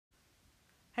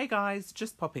Hey guys,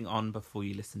 just popping on before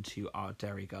you listen to our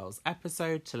Derry Girls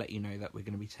episode to let you know that we're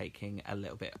going to be taking a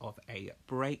little bit of a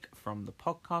break from the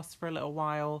podcast for a little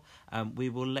while. We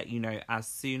will let you know as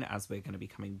soon as we're going to be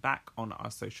coming back on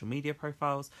our social media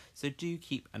profiles, so do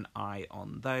keep an eye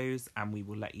on those and we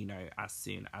will let you know as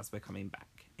soon as we're coming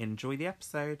back. Enjoy the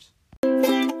episode.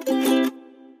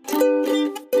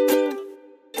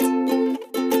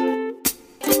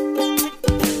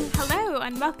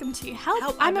 And welcome to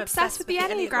Help, I'm Obsessed with the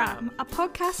Enneagram, a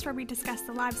podcast where we discuss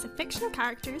the lives of fictional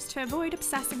characters to avoid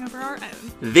obsessing over our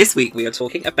own. This week we are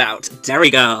talking about Derry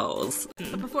Girls.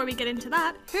 But before we get into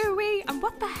that, who are we and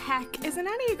what the heck is an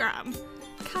Enneagram?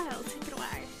 Kyle, take it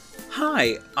away.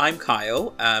 Hi, I'm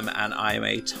Kyle, and I am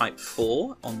a type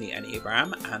 4 on the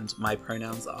Enneagram, and my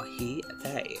pronouns are he,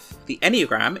 they. The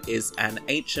Enneagram is an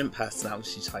ancient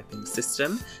personality typing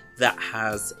system that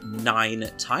has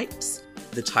 9 types.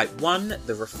 The type 1,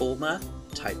 the reformer,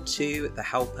 type 2, the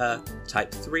helper,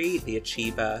 type 3, the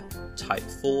achiever, type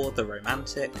 4, the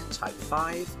romantic, type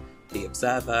 5, the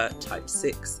observer, type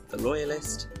 6, the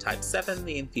loyalist, type 7,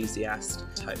 the enthusiast,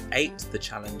 type 8, the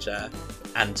challenger,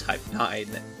 and type 9,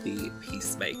 the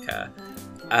peacemaker.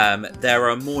 There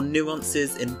are more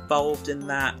nuances involved in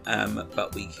that,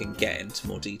 but we can get into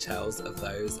more details of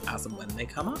those as and when they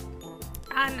come up.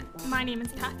 And my name is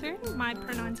Catherine, my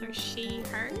pronouns are she,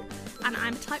 her, and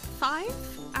I'm type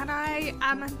 5, and I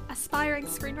am an aspiring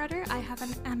screenwriter. I have an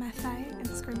MFA in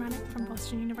screenwriting from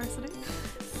Boston University.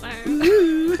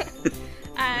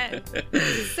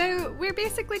 So we're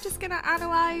basically just going to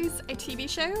analyse a TV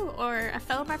show or a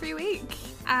film every week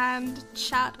and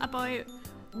chat about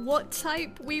what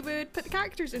type we would put the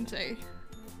characters into.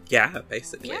 Yeah,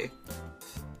 basically. Yeah.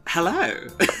 Hello!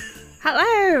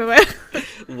 Hello!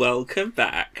 Welcome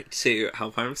back to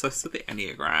Help I'm Obsessed with the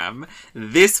Enneagram.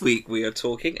 This week we are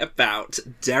talking about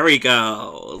Derry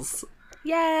Girls.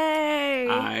 Yay!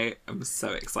 I am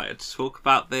so excited to talk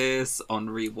about this, on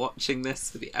rewatching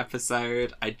this for the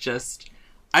episode. I just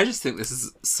think this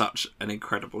is such an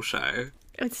incredible show.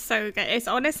 It's so good. It's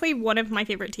honestly one of my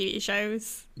favourite TV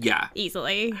shows. Yeah.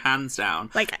 Easily. Hands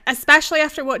down. Like, especially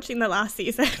after watching the last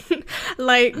season.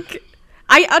 Like,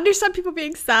 I understand people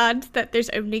being sad that there's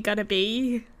only gonna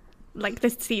be, like, the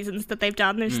seasons that they've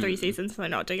done. There's 3 seasons, so they're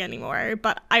not doing anymore.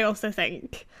 But I also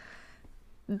think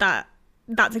that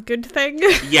that's a good thing.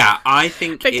 Yeah, I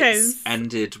think it's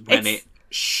ended when it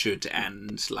should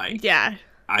end. Like, yeah,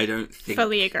 I don't think...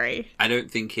 Fully agree. I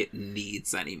don't think it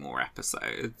needs any more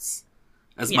episodes.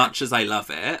 As much as I love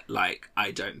it, like,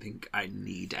 I don't think I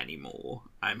need any more.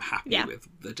 I'm happy with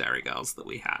the Derry Girls that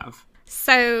we have.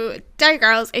 So, Derry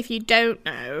Girls, if you don't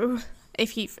know,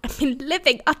 if you've been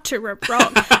living under a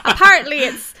rock, apparently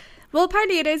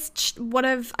it is one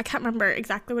of, I can't remember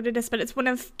exactly what it is, but it's one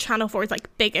of Channel 4's, like,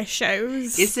 biggest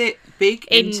shows. Is it big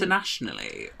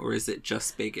internationally, or is it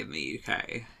just big in the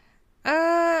UK?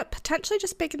 Potentially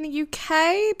just big in the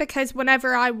UK, because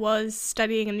whenever I was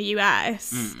studying in the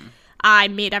US... I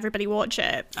made everybody watch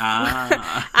it.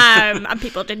 And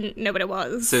people didn't know what it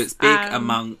was. So it's big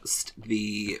amongst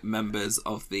the members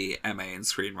of the MA in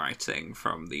screenwriting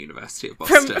from the University of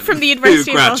Boston. From the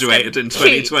University of Boston. Who graduated in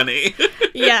 2020.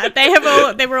 Yeah,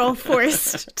 they were all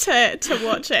forced to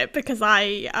watch it because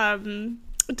I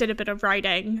did a bit of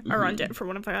writing around it for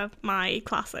one of my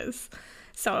classes.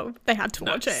 So they had to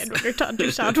watch it in order to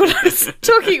understand what I was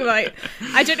talking about.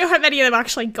 I don't know how many of them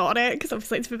actually got it, because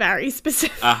obviously it's very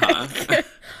specific. Well,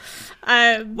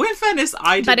 in fairness,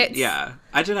 I don't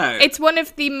know. It's one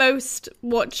of the most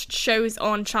watched shows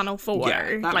on Channel 4.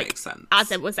 Yeah, that makes sense.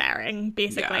 As it was airing,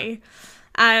 basically.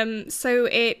 Yeah. So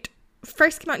it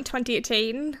first came out in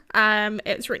 2018.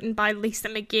 It's written by Lisa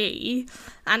McGee,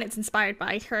 and it's inspired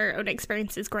by her own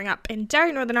experiences growing up in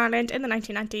Derry, Northern Ireland in the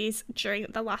 1990s during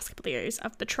the last couple of years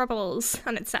of the Troubles,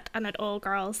 and it's set in an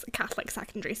all-girls Catholic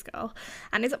secondary school,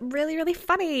 and it's really, really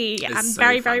funny and so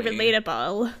very, very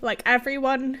relatable. Like,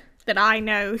 everyone that I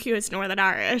know who is Northern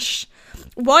Irish,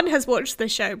 1, has watched the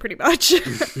show pretty much,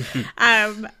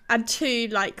 and 2,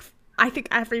 like, I think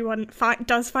everyone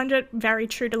does find it very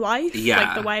true to life. Yeah.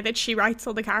 Like, the way that she writes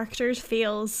all the characters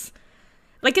feels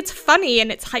like it's funny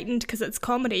and it's heightened because it's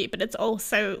comedy, but it's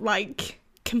also, like,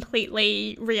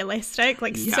 completely realistic.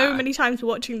 Like, so many times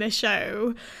watching this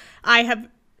show, I have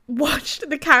watched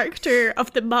the character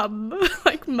of the mum,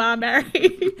 like Ma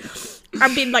Mary,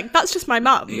 and been like, that's just my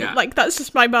mum. Yeah. Like, that's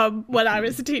just my mum when I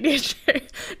was a teenager.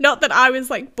 Not that I was,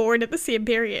 like, born at the same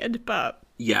period, but...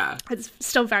 yeah, it's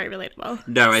still very relatable.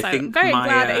 No, I think very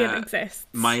glad it exists.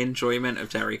 My enjoyment of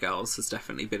Derry Girls has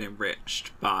definitely been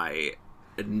enriched by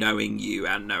knowing you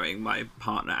and knowing my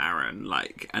partner Aaron,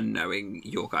 like, and knowing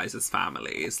your guys'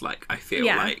 families. Like, I feel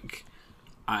like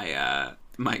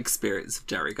my experience of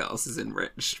Derry Girls is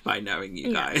enriched by knowing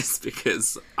you Yeah. guys,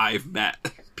 because I've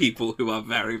met people who are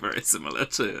very, very similar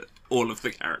to all of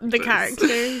the characters. The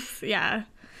characters, yeah.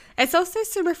 It's also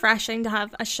so refreshing to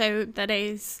have a show that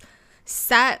is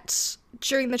set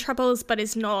during the Troubles but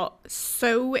is not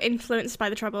so influenced by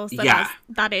the Troubles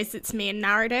that is its main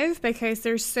narrative, because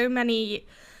there's so many,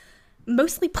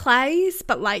 mostly plays,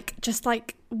 but like just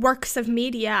like works of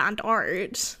media and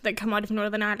art that come out of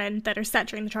Northern Ireland that are set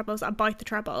during the Troubles, about the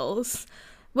Troubles,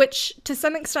 which to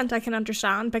some extent I can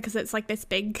understand, because it's like this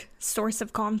big source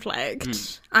of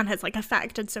conflict and has like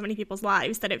affected so many people's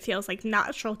lives that it feels like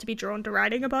natural to be drawn to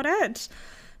writing about it.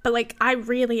 But like I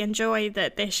really enjoy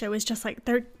that this show is just like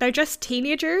they're just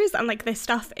teenagers, and like this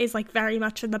stuff is like very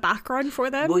much in the background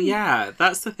for them. Well, yeah,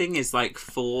 that's the thing, is like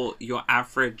for your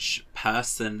average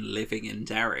person living in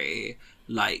Derry,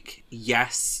 like,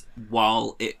 yes,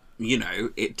 while it, you know,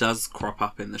 it does crop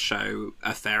up in the show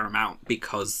a fair amount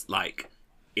because like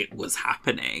it was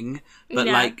happening, but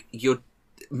like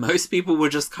most people were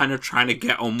just kind of trying to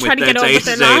get on with their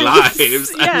day-to-day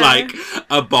lives. Yeah. And like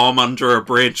a bomb under a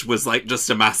bridge was like just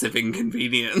a massive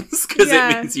inconvenience, because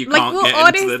it means you can't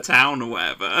get into the town or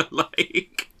whatever.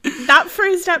 Like that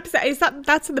first episode,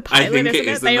 that's in the pilot, I think isn't it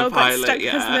is They in all the got pilot, stuck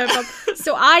yeah. because of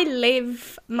so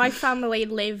my family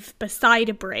live beside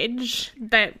a bridge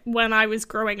that when I was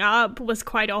growing up was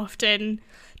quite often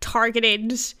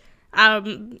targeted,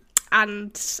 and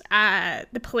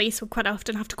the police would quite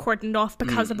often have to cordon off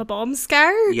because of a bomb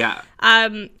scare. Yeah.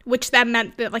 Which then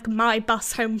meant that like my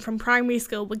bus home from primary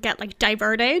school would get like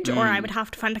diverted, or I would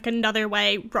have to find like another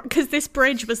way, because this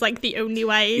bridge was like the only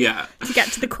way to get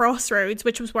to the crossroads,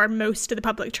 which was where most of the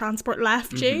public transport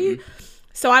left you.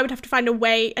 So I would have to find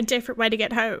a different way to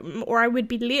get home, or I would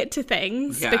be late to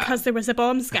things because there was a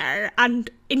bomb scare. And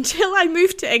until I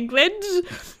moved to England,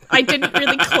 I didn't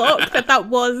really clock that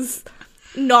was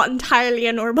not entirely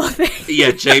a normal thing.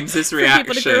 Yeah, James's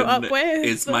reaction to grow up with.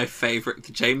 is my favourite.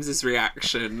 James's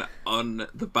reaction on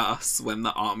the bus when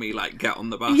the army like get on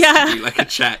the bus to do like a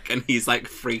check and he's like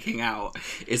freaking out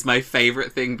is my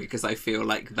favourite thing, because I feel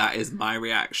like that is my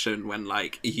reaction when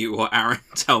like you or Aaron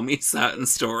tell me certain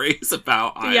stories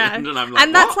about Ireland, and I'm like,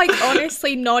 and that's like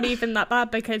honestly not even that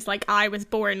bad, because like I was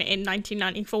born in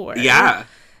 1994. Yeah.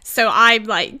 So I'm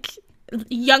like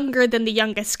younger than the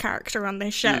youngest character on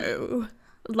this show.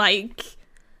 Like,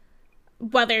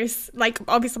 well, there's like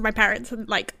obviously my parents and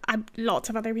like lots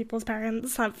of other people's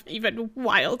parents have even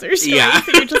wilder stories. Yeah,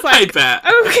 so you're just like, I bet.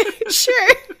 Okay,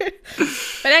 sure.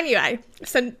 But anyway,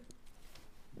 so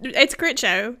it's a great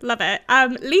show, love it.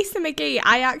 Lisa McGee,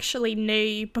 I actually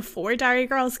knew before Derry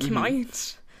Girls came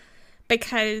out,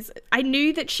 because I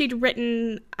knew that she'd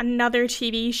written another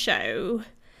TV show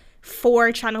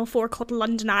for Channel 4 called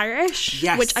London Irish,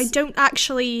 which I don't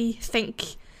actually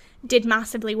think did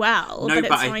massively well. No, but it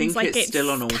but sounds I think like it's still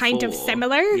on all kind of four.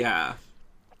 similar. Yeah.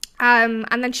 And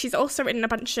then she's also written a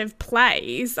bunch of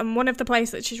plays, and one of the plays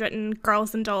that she's written,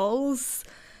 Girls and Dolls,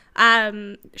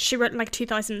 she wrote in like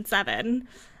 2007.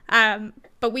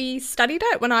 But we studied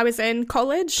it when I was in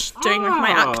college, doing like my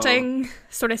acting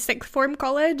sort of sixth form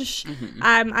college.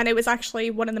 And it was actually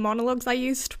one of the monologues I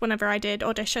used whenever I did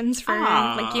auditions for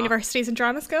like universities and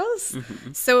drama schools.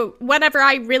 So whenever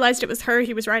I realised it was her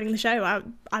who was writing the show,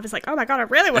 I was like, oh my God, I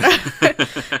really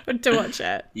want to watch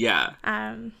it. Yeah.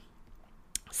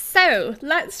 So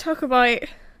let's talk about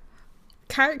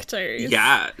characters.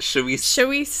 Yeah. Should we start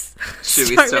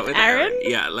with Erin?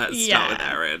 Yeah, let's start with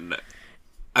Erin.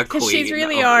 Because she's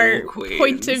really our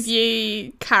point of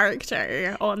view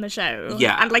character on the show.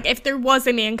 Yeah. And like if there was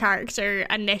a main character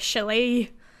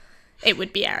initially, it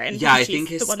would be Erin. Yeah, I think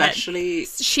especially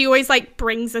she always like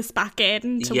brings us back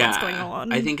in to what's going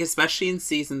on. I think especially in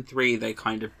season 3 they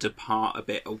kind of depart a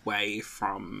bit away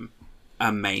from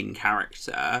a main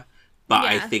character. But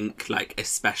I think like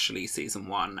especially season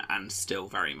 1 and still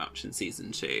very much in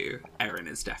season 2, Erin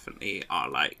is definitely our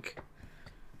like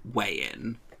way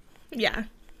in. Yeah.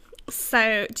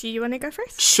 So, do you want to go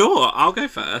first? Sure, I'll go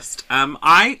first.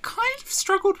 I kind of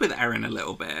struggled with Erin a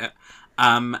little bit.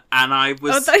 And I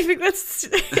was... Oh, I think that's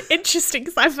interesting,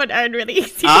 because I found Erin really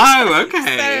easy. Oh,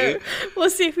 okay. So, we'll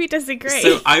see if we disagree.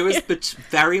 So, I was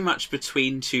very much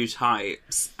between two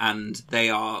types, and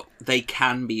they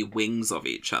can be wings of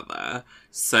each other.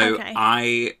 So,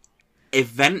 I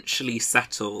eventually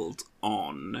settled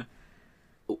on...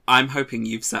 I'm hoping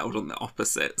you've settled on the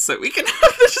opposite, so we can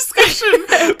have the discussion.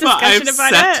 But I've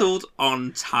settled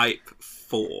on type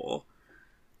 4.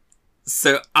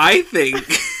 So I think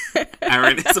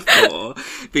Erin is a 4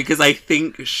 because I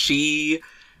think she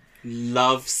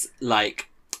loves like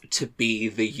to be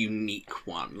the unique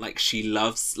one. Like, she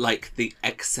loves, like, the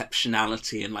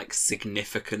exceptionality and, like,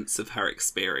 significance of her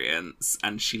experience.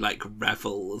 And she, like,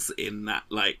 revels in that,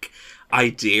 like,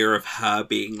 idea of her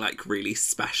being, like, really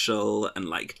special and,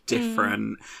 like,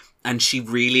 different. And she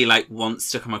really, like,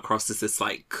 wants to come across as this,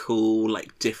 like, cool,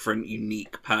 like, different,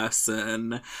 unique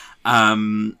person.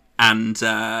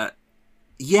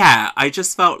 Yeah, I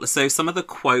just felt, so some of the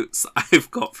quotes I've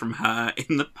got from her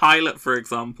in the pilot, for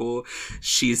example,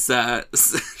 she's trying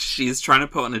to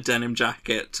put on a denim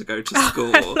jacket to go to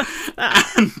school,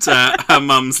 and her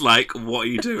mum's like, "What are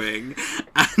you doing?"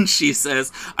 And she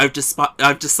says, I've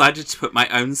decided to put my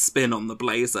own spin on the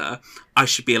blazer. I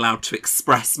should be allowed to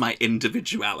express my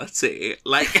individuality."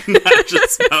 Like, and that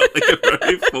just felt like a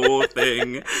very Four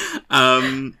thing.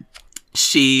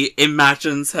 She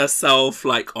imagines herself,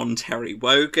 like, on Terry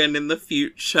Wogan in the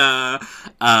future.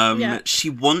 She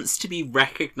wants to be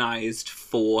recognised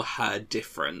for her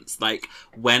difference. Like,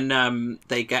 when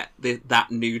they get that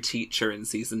new teacher in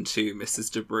season 2, Mrs.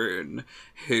 De Bruyne,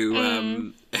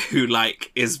 who,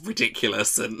 like, is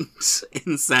ridiculous and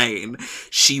insane,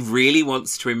 she really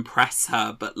wants to impress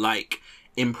her, but, like,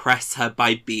 impress her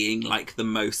by being, like, the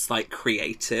most, like,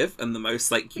 creative and the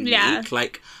most, like, unique. Yeah.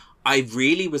 Like, I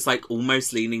really was, like,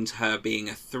 almost leaning to her being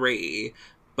a 3,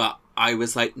 but I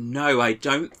was like, no, I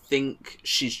don't think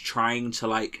she's trying to,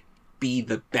 like, be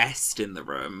the best in the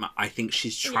room. I think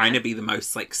she's trying to be the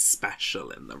most, like, special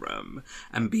in the room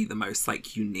and be the most,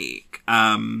 like, unique.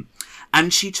 And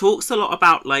she talks a lot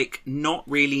about, like, not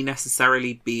really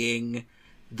necessarily being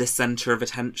the centre of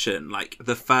attention. Like,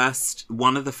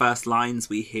 one of the first lines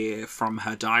we hear from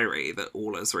her diary that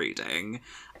Orla's reading,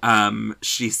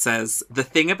 she says, "The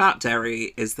thing about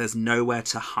Derry is there's nowhere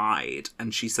to hide."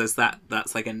 And she says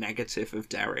that's like a negative of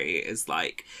Derry, is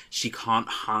like she can't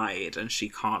hide and she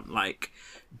can't, like,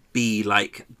 be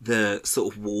like the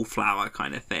sort of wallflower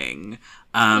kind of thing.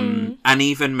 And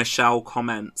even Michelle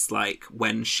comments, like,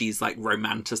 when she's, like,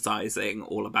 romanticizing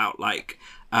all about, like,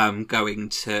 going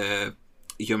to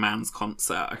your man's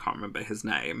concert, I can't remember his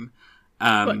name.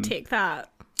 What, Take That?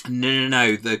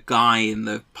 No, the guy in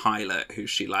the pilot who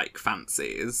she, like,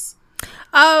 fancies.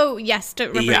 Oh, yes, don't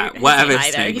remember. Yeah, whatever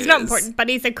his name He's is. not important, but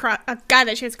he's a guy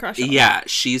that she has a crush on. Yeah,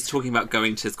 she's talking about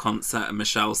going to his concert, and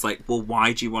Michelle's like, well,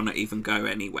 why do you want to even go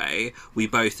anyway? We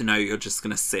both know you're just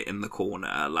going to sit in the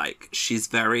corner. Like, she's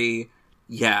very...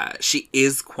 Yeah, she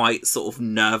is quite sort of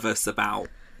nervous about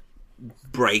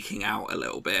breaking out a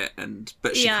little bit,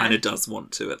 but she kind of does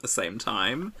want to at the same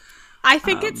time. I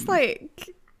think it's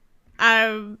like...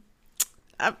 I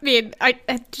mean,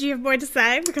 do you have more to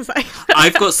say? Because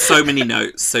I've got so many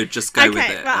notes, so just go with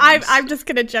it. Well, I'm just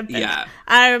gonna jump in. Yeah.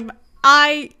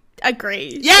 I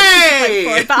agree.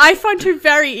 Yay! But I found her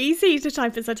very easy to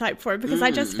type as a type 4 because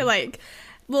I just feel like,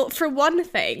 well, for one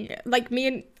thing, like,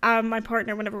 me and my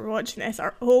partner, whenever we're watching this,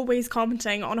 are always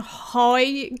commenting on how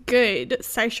good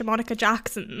Saoirse Monica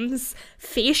Jackson's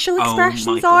facial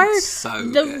expressions are. So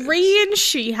the good. range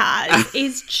she has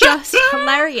is just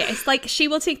hilarious. Like, she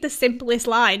will take the simplest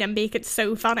line and make it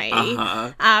so funny,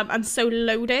 and so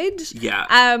loaded. Yeah.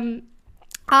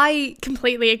 I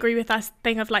completely agree with that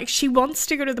thing of, like, she wants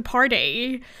to go to the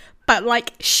party, but,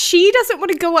 like, she doesn't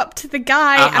want to go up to the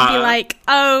guy and be like,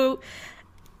 oh,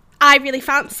 I really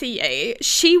fancy you.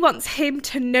 She wants him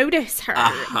to notice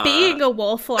her being a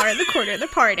wallflower in the corner of the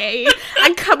party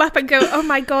and come up and go, oh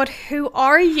my god, who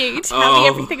are you? Tell me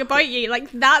everything about you. Like,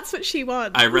 that's what she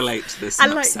wants. I relate to this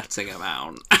in upsetting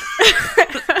amount.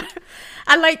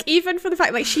 And, like, even for the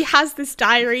fact, like, she has this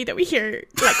diary that we hear,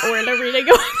 like, Orla reading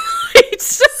on.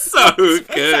 So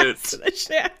good.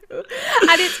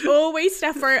 And it's always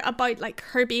stuff about, like,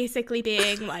 her basically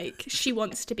being, like, she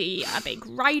wants to be a big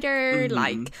writer,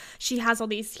 like, she has all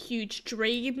these huge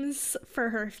dreams for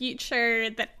her future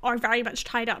that are very much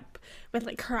tied up with,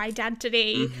 like, her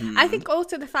identity. I think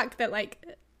also the fact that, like,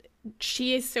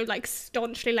 she is so, like,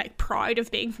 staunchly, like, proud of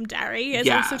being from Derry is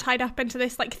also tied up into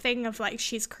this, like, thing of, like,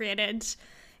 she's created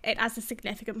it as a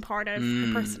significant part of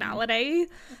her personality.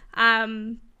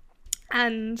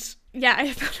 And yeah,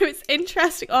 I thought it was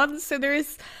interesting. So there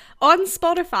is, on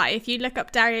Spotify, if you look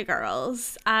up Derry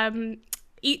Girls,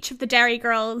 each of the Derry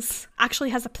Girls actually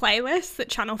has a playlist that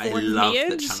Channel 4 made. I love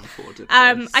that Channel 4 did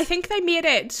this. I think they made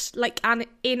it, like,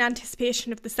 in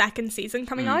anticipation of the second season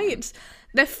coming out.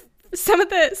 Some of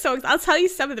the songs, I'll tell you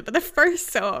some of them, but the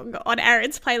first song on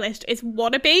Erin's playlist is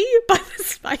Wannabe by the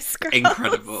Spice Girls.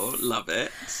 Incredible. Love it.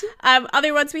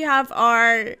 Other ones we have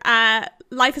are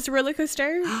Life is a Roller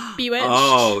Coaster, Bewitched.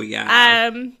 Oh,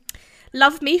 yeah.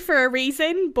 Love Me for a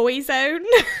Reason, Boyzone.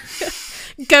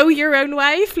 Go Your Own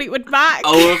Way, Fleetwood Mac.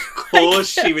 Oh, of course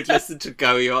she would listen to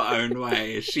Go Your Own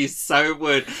Way. She so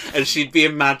would. And she'd be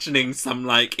imagining some,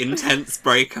 like, intense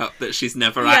breakup that she's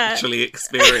never actually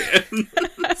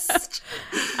experienced.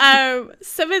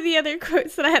 Some of the other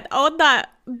quotes that I had on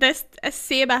this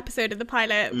same episode of the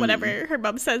pilot, whenever her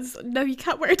mum says, no, you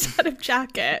can't wear a denim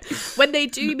jacket, when they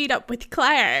do meet up with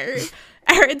Claire,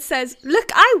 Erin says, look,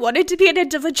 I wanted to be an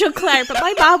individual Claire, but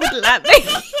my mom wouldn't let me.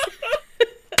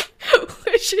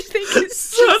 Which I think is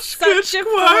such a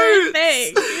poor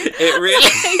thing. It really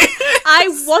like, I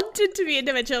wanted to be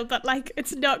individual, but like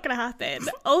it's not gonna happen.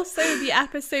 Also, the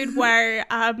episode where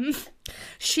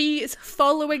she's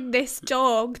following this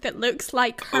dog that looks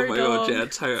like her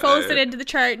dog, Toto. follows it into the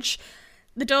church.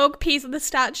 The dog pees on the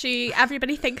statue.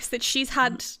 Everybody thinks that she's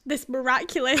had this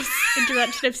miraculous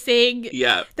intervention of seeing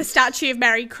the statue of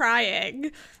Mary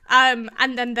crying.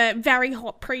 And then the very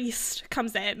hot priest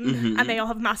comes in and they all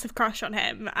have a massive crush on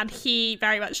him, and he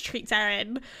very much treats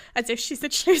Erin as if she's the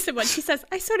chosen one. She says,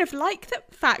 I sort of like the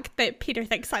fact that Peter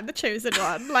thinks I'm the chosen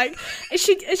one. Like, she's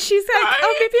like,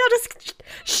 oh, maybe I'll just...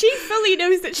 She fully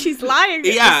knows that she's lying at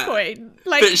this point.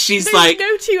 Like, but she's there's like,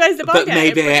 no two ways about it. But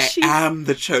maybe I am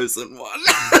the chosen one.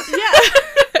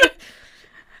 Yeah.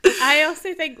 I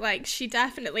also think, like, she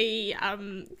definitely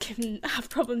can have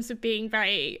problems with being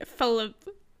very full of,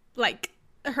 like,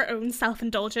 her own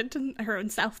self-indulgent and her own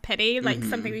self-pity. Like,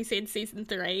 something we see in season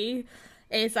 3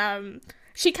 is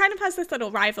she kind of has this little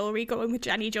rivalry going with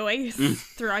Jenny Joyce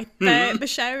throughout the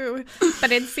show.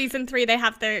 But in season 3, they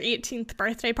have their 18th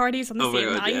birthday parties on the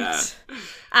same night. Yeah.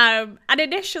 And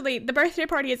initially, the birthday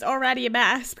party is already a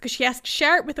mess because she has to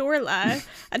share it with Orla,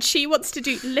 and she wants to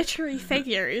do literary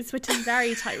figures, which is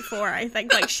very type 4, I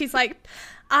think. Like, she's like,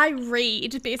 I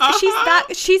read, basically.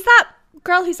 She's that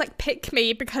girl who's like, pick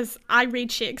me because I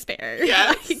read Shakespeare.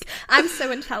 Yes. Like, I'm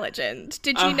so intelligent.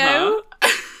 Did you know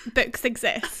books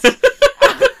exist?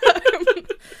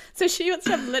 So she wants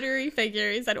to have literary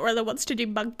figures and Orla wants to do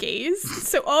monkeys.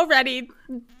 So already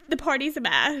the party's a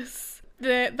mess.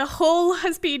 The whole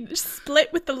has been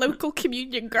split with the local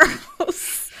communion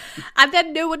girls. And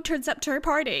then no one turns up to her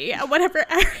party. And whenever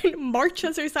Erin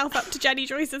marches herself up to Jenny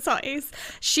Joyce's house,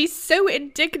 she's so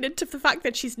indignant of the fact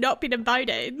that she's not been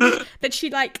invited that she,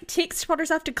 like, takes it upon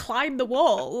herself to climb the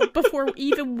wall before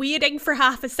even waiting for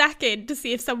half a second to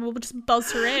see if someone will just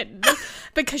buzz her in.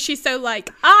 Because she's so like,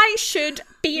 I should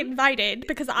be invited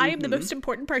because I am the most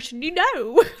important person you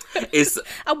know.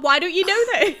 And why don't you know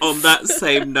this? On that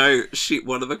same note,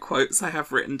 one of the quotes I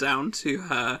have written down to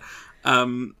her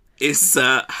is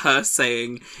her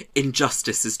saying,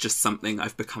 injustice is just something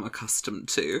I've become accustomed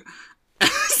to.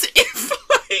 As if,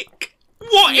 like,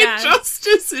 what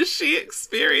injustice is she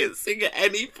experiencing at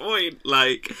any point?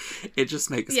 Like, it just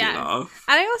makes me laugh.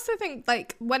 And I also think,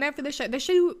 like, whenever the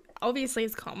show obviously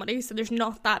is comedy, so there's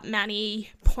not that many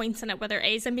points in it where there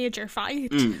is a major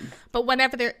fight. But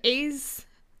whenever there is,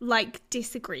 like,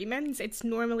 disagreements, it's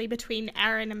normally between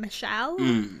Erin and Michelle.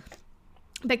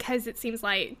 Because it seems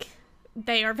like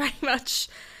they are very much,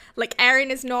 like,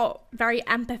 Erin is not very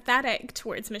empathetic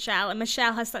towards Michelle, and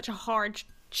Michelle has such a hard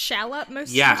shell up most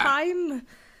of the time.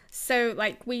 So,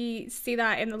 like, we see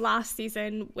that in the last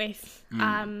season with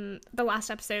the last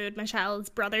episode, Michelle's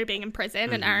brother being in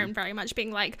prison, and Erin very much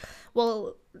being like,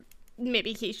 well,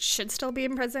 maybe he should still be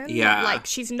in prison. Yeah. Like,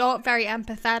 she's not very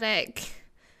empathetic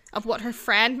of what her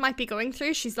friend might be going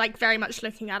through. She's, like, very much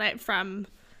looking at it from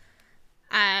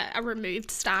a removed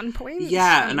standpoint.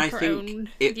 Yeah, and I her think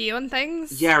own view on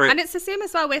things. Yeah, and it's the same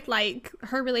as well with, like,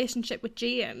 her relationship with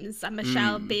James and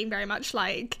Michelle being very much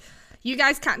like, you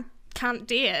guys can't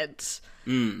date.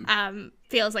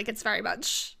 Feels like it's very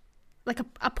much like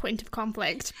a point of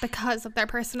conflict because of their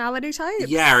personality types.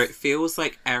 Yeah, it feels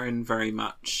like Erin very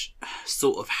much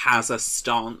sort of has a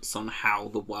stance on how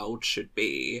the world should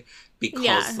be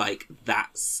because, like,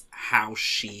 that's how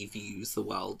she views the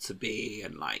world to be,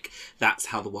 and, like, that's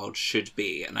how the world should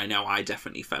be. And I know I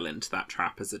definitely fell into that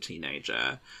trap as a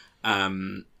teenager,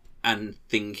 and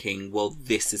thinking, well,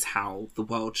 this is how the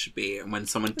world should be. And when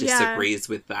someone disagrees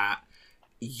with that,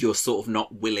 you're sort of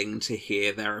not willing to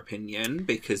hear their opinion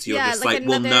because you're just like,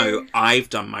 well, no, I've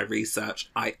done my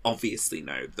research. I obviously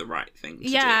know the right thing to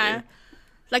do.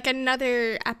 Like,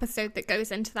 another episode that goes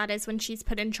into that is when she's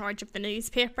put in charge of the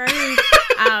newspaper.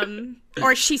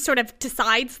 Or she sort of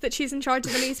decides that she's in charge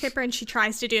of the newspaper and she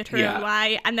tries to do it her own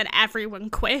way, and then everyone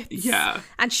quits. Yeah.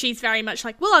 And she's very much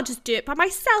like, well, I'll just do it by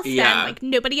myself then. Like,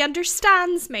 nobody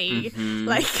understands me.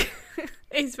 Like,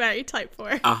 it's very type 4.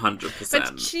 100%.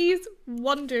 But she's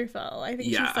wonderful. I think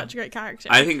she's such a great character.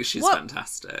 I think she's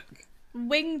fantastic.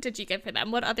 wing did you give her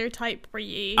then? What other type were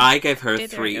you? I gave her a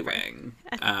Did her 3 over? wing.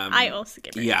 I also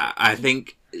give her. Yeah, I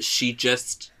think she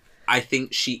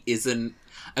isn't,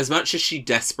 as much as she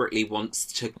desperately wants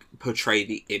to portray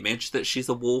the image that she's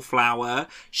a wallflower,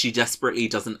 she desperately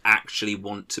doesn't actually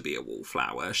want to be a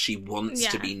wallflower. She wants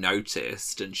to be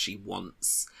noticed, and she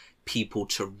wants people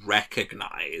to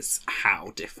recognize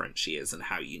how different she is and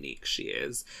how unique she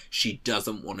is. She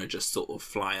doesn't want to just sort of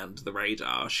fly under the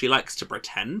radar. She likes to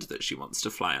pretend that she wants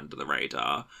to fly under the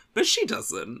radar, but she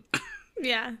doesn't.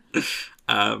 Yeah.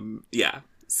 Yeah.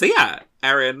 So yeah,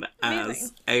 Erin as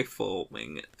Amazing. a 4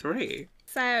 wing 3.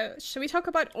 So, should we talk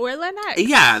about Orla next?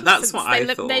 Yeah, that's Since what I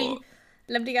thought. They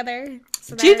live together.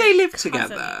 So Do they they're live cousins.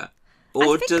 together?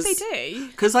 I think they do.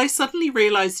 Because I suddenly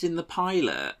realised in the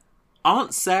pilot,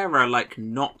 Aunt Sarah, like,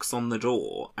 knocks on the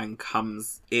door and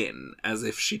comes in as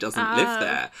if she doesn't live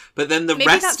there. But then the Maybe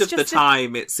rest that's of the just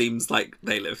time, it seems like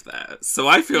they live there. So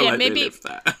I feel like they live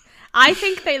there. I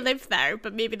think they live there,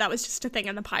 but maybe that was just a thing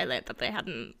in the pilot that they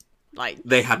hadn't,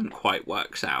 They hadn't quite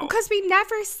worked out. Because we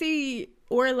never see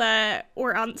Orla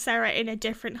or Aunt Sarah in a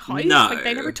different house. No. Like,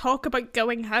 they never talk about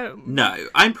going home. No,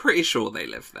 I'm pretty sure they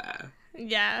live there.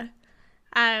 Yeah.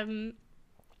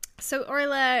 So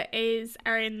Orla is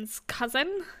Erin's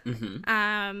cousin.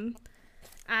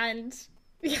 And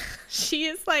she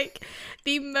is, like,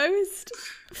 the most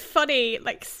funny,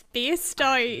 like, spaced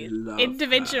out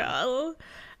individual.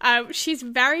 She's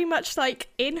very much, like,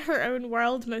 in her own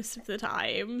world most of the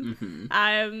time.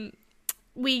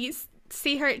 We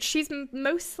see her, she's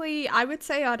mostly, I would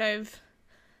say, out of,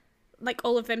 like,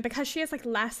 all of them, because she has, like,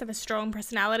 less of a strong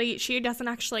personality, she doesn't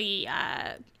actually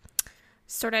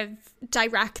sort of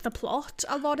direct the plot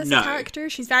a lot as a character.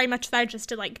 She's very much there just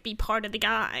to, like, be part of the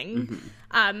gang.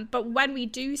 But when we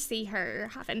do see her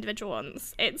have individual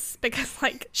ones, it's because,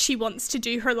 like, she wants to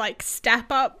do her, like, step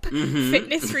up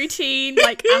fitness routine,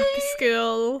 like, after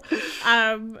school,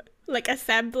 like,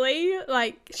 assembly.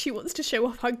 Like, she wants to show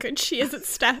off how good she is at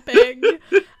stepping.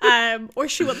 Or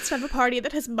she wants to have a party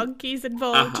that has monkeys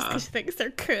involved just because she thinks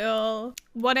they're cool.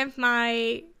 One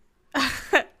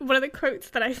of the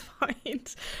quotes that I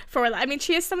find for her, I mean,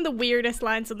 she has some of the weirdest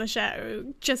lines on the show,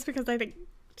 just because I think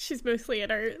she's mostly in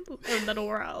her own little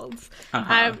world.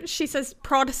 She says,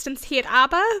 "Protestants hate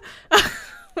ABBA."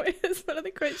 Is one of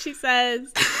the quotes she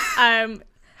says.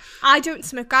 "I don't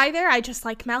smoke either, I just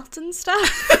like melting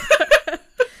stuff."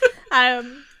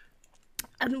 And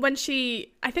when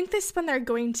I think this is when they're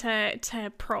going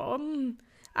to prom,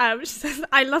 she says,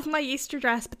 "I love my Easter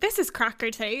dress, but this is cracker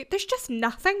too. There's just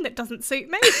nothing that doesn't suit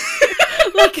me."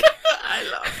 Like, I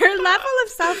love her level of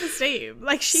self-esteem,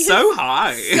 like, she so is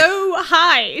high. so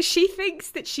high. She thinks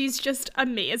that she's just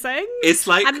amazing. It's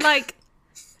like, and, like,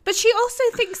 but she also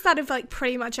thinks that of, like,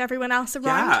 pretty much everyone else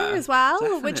around her as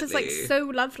well, which is, like, so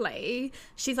lovely.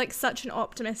 She's, like, such an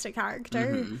optimistic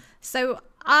character. So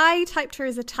I typed her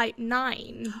as a type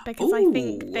 9 because I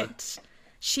think that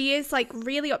she is, like,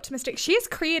 really optimistic. She is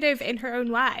creative in her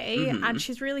own way, and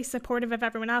she's really supportive of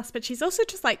everyone else, but she's also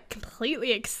just, like,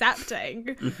 completely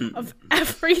accepting of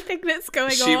everything that's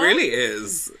going on. She really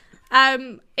is.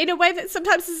 In a way that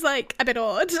sometimes is, like, a bit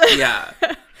odd. Yeah.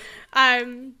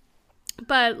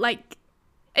 But, like,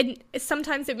 and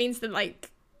sometimes it means that, like,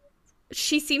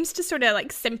 she seems to sort of,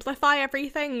 like, simplify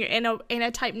everything in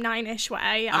a type 9-ish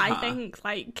way. I think,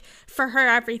 like, for her,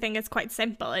 everything is quite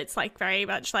simple. It's, like, very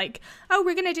much like, oh,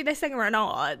 we're gonna do this thing or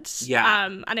not. Yeah.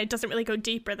 And it doesn't really go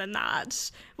deeper than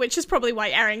that, which is probably why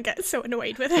Erin gets so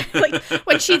annoyed with her. Like,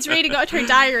 when she's reading out her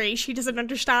diary, she doesn't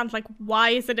understand, like, why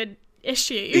is it an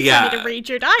issue for me to read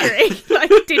your diary?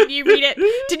 Like, didn't you read it?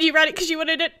 Did you read it because you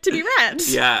wanted it to be read?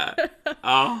 Yeah.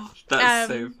 Oh, that's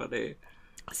so funny.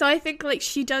 So I think, like,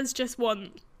 she does just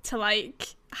want to,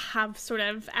 like, have sort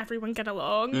of everyone get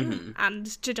along and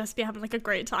to just be having, like, a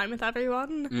great time with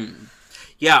everyone.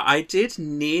 Yeah, I did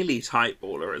nearly type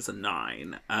Orla as a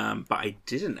 9, but I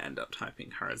didn't end up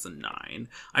typing her as a 9.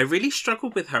 I really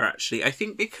struggled with her, actually. I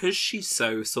think because she's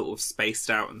so sort of spaced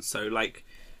out and so, like,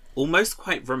 almost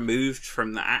quite removed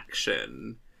from the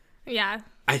action. Yeah.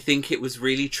 I think it was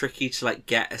really tricky to, like,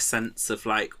 get a sense of,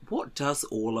 like, what does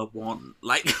Orla want?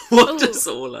 Like, what does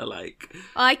Orla like?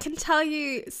 Well, I can tell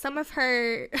you some of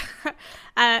her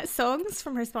songs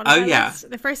from her Spotify list.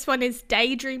 The first one is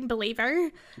Daydream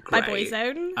Believer by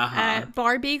Boyzone.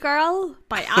 Barbie Girl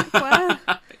by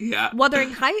Aqua. Yeah.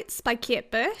 Wuthering Heights by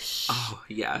Kate Bush. Oh,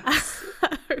 yes.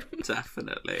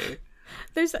 Definitely.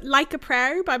 There's Like a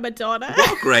Prayer by Madonna.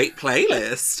 What a great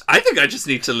playlist. I think I just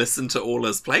need to listen to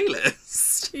Orla's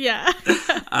playlist. Yeah.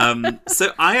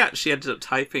 So I actually ended up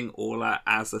typing Orla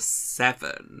as a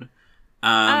 7.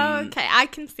 Okay, I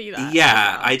can see that.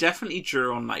 Yeah, as well. I definitely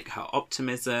drew on like her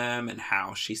optimism and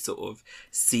how she sort of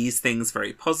sees things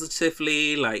very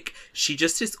positively. Like, she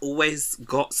just has always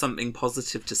got something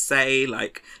positive to say.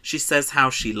 Like, she says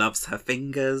how she loves her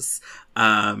fingers.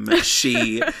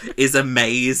 She is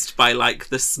amazed by like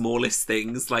the smallest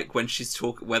things, like when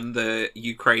when the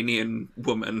Ukrainian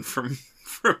woman from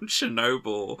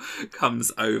Chernobyl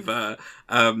comes over,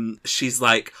 she's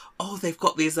like, oh, they've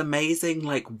got these amazing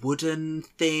like wooden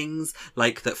things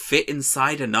like that fit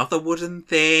inside another wooden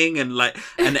thing, and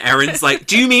Erin's like,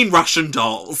 do you mean Russian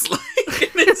dolls? Like,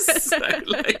 and it's so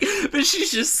like, but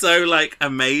she's just so like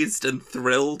amazed and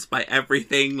thrilled by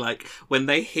everything. Like when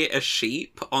they hit a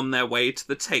sheep on their way to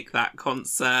the Take That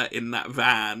concert in that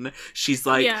van, she's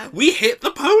like, we hit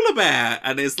the polar bear,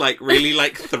 and is like really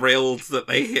like thrilled that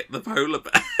they hit the polar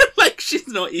bear. Like, she's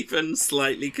not even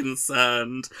slightly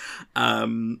concerned.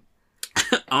 Aunt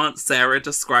Sarah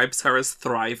describes her as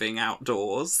thriving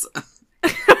outdoors.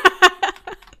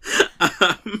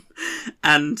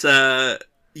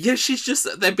 Yeah, she's just,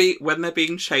 when they're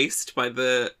being chased by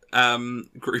the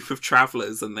group of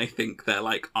travellers and they think they're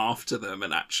like after them,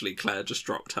 and actually Claire just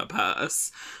dropped her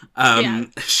purse.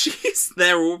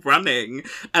 They're all running,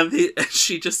 and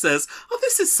she just says, oh,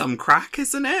 this is some crack,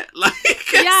 isn't it? Like,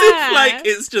 as if like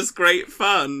it's just great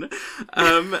fun.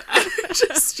 And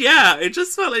it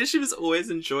just felt like she was always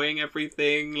enjoying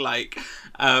everything.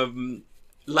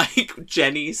 Like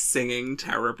Jenny's singing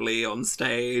terribly on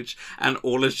stage, and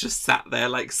Orla's just sat there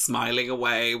like smiling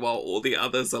away while all the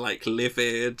others are like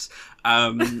livid.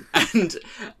 And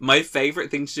my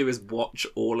favourite thing to do is watch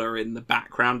Orla in the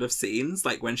background of scenes,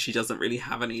 like when she doesn't really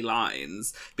have any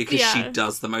lines, because she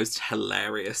does the most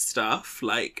hilarious stuff.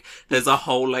 Like, there's a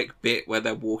whole like bit where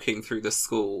they're walking through the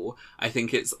school. I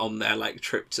think it's on their like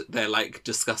they're like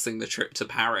discussing the trip to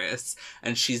Paris,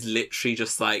 and she's literally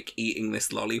just like eating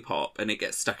this lollipop, and it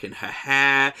gets stuck in her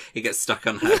hair, it gets stuck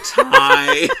on her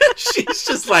tie. She's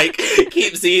just like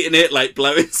keeps eating it, like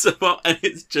blowing some up, and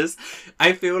it's just,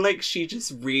 I feel like she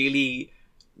just really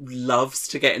loves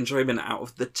to get enjoyment out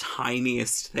of the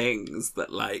tiniest things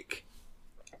that like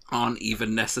aren't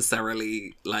even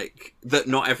necessarily like, that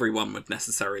not everyone would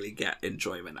necessarily get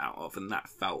enjoyment out of, and that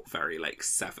felt very like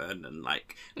Seven, and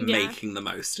like making the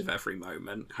most of every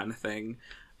moment kind of thing.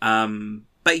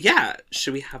 But yeah,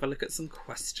 should we have a look at some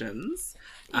questions?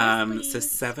 So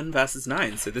 7 versus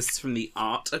 9. So this is from The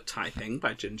Art of Typing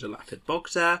by Ginger Lapid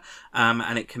Bogda.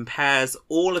 And it compares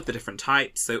all of the different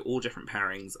types, so all different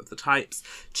pairings of the types,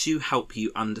 to help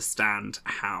you understand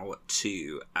how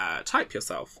to type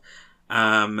yourself.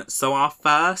 So our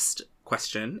first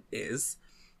question is,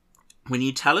 when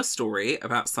you tell a story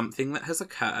about something that has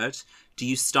occurred, do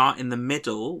you start in the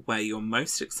middle where you're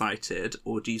most excited,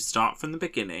 or do you start from the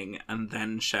beginning and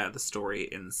then share the story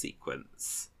in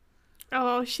sequence?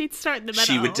 Oh, she'd start in the middle.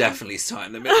 She would definitely start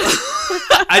in the middle.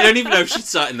 I don't even know if she'd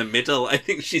start in the middle. I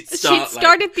think she'd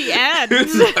start at the end.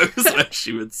 Who knows where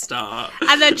she would start.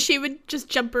 And then she would just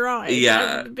jump around.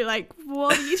 Yeah. And be like,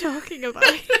 what are you talking about?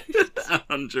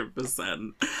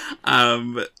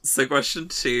 100%. So question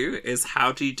 2 is,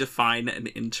 how do you define an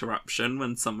interruption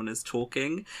when someone is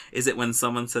talking? Is it when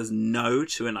someone says no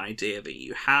to an idea that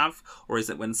you have? Or is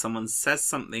it when someone says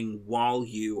something while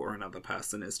you or another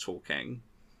person is talking?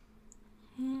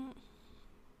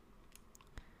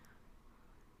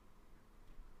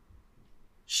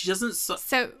 She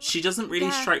doesn't really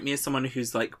strike me as someone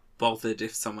who's like bothered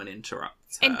if someone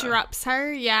interrupts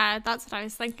her. Yeah, that's what I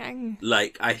was thinking.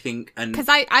 Like, I think, and because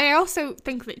I also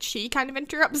think that she kind of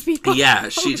interrupts people. Yeah,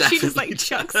 she definitely just like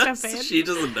chucks stuff in. She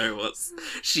doesn't know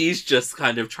she's just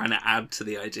kind of trying to add to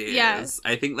the ideas. Yeah.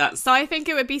 I think that's, so I think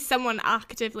it would be someone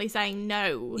actively saying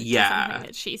no to something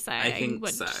that she's saying. I think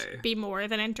would be more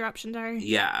of an interruption to her.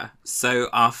 Yeah. So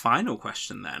our final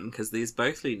question then, because these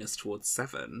both lean us towards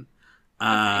 7.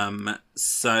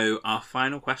 So our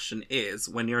final question is,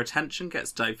 when your attention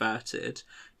gets diverted,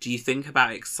 do you think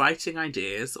about exciting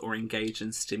ideas or engage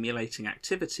in stimulating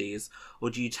activities, or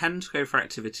do you tend to go for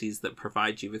activities that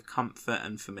provide you with comfort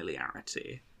and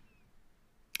familiarity?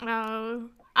 Oh,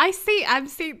 I see.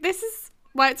 This is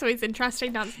why it's always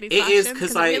interesting to answer these questions. It is,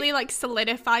 because it really like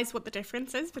solidifies what the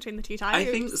difference is between the two types. I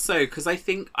think so, because I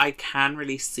think I can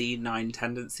really see 9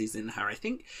 tendencies in her. I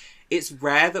think it's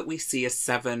rare that we see a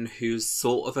 7 who's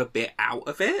sort of a bit out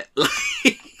of it, like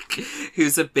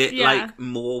who's a bit like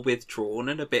more withdrawn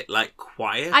and a bit like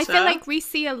quieter. I feel like we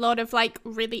see a lot of like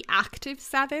really active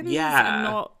 7s, and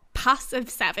not passive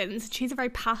 7s. She's a very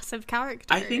passive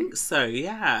character. I think so,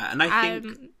 yeah, and I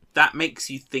think that makes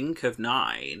you think of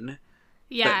 9.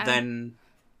 Yeah, but then,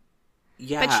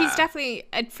 but she's definitely,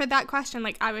 for that question,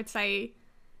 like I would say,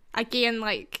 again,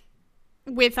 like,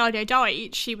 without a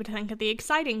doubt, she would think of the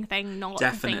exciting thing, not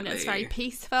the thing that's very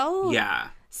peaceful. Yeah.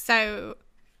 So,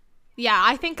 yeah,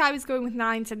 I think I was going with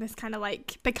Nines in this kind of,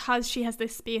 like, because she has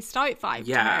this spaced out vibe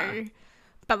to her.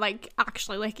 But, like,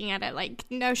 actually looking at it, like,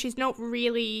 no, she's not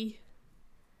really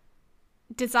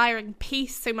desiring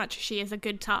peace so much as she is a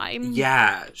good time.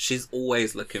 Yeah, she's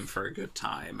always looking for a good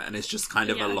time and is just kind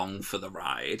of along for the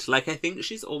ride. Like, I think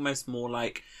she's almost more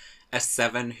like a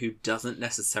 7 who doesn't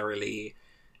necessarily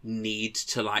need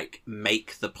to, like,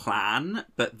 make the plan,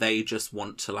 but they just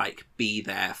want to, like, be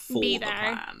there for the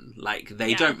plan. Like,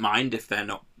 they don't mind if they're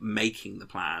not making the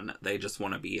plan. They just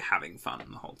want to be having fun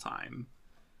the whole time.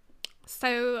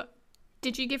 So,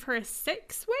 did you give her a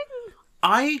 6 wing?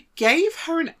 I gave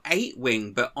her an 8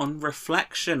 wing, but on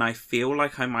reflection, I feel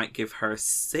like I might give her a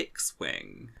 6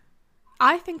 wing.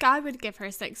 I think I would give her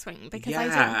a 6 wing, because I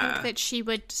don't think that she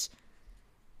would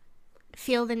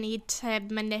feel the need to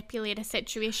manipulate a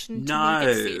situation to make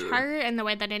it suit her in the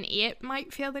way that an 8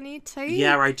 might feel the need to.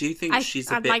 Yeah, I do think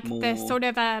she's a bit like more... the sort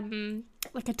of,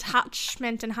 like,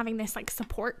 attachment and having this, like,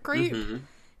 support group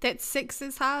that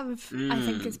 6s have, I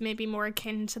think is maybe more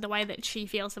akin to the way that she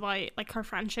feels about, like, her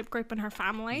friendship group and her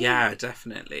family. Yeah,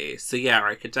 definitely. So yeah,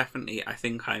 I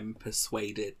think I'm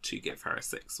persuaded to give her a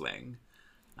 6 wing.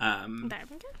 There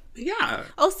we go. Yeah.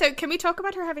 Also, can we talk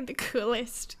about her having the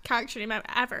coolest character name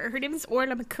ever? Her name is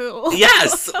Orla McCool.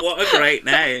 Yes! What a great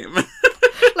name.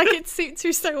 Like, it suits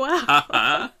her so well.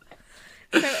 Uh-huh.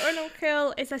 So Orla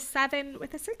McCool is a 7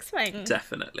 with a 6 wing.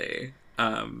 Definitely.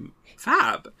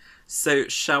 Fab. So,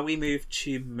 shall we move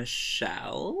to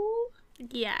Michelle?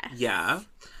 Yes. Yeah.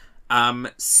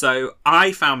 So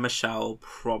I found Michelle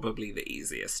probably the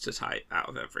easiest to type out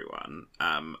of everyone.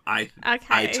 I've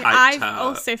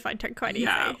also found her quite easy.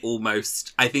 Yeah,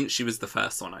 almost. I think she was the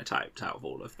first one I typed out of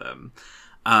all of them.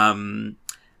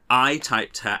 I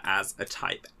typed her as a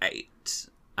type 8.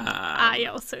 I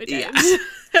also did. Yeah.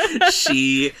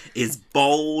 She is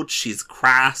bold, she's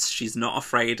crass, she's not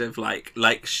afraid of, like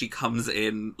she comes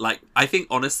in, like, I think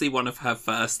honestly one of her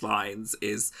first lines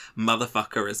is,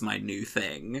 "Motherfucker is my new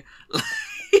thing."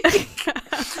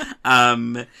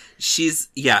 She's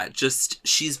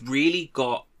really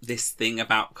got this thing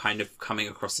about kind of coming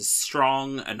across as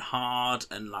strong and hard,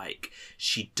 and, like,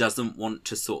 she doesn't want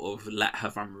to sort of let her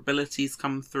vulnerabilities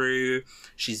come through.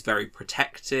 She's very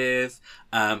protective.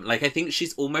 Like, I think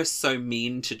she's almost so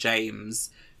mean to James,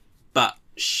 but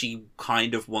she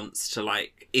kind of wants to,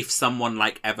 like, if someone,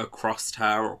 like, ever crossed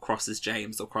her or crosses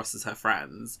James or crosses her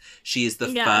friends, she is the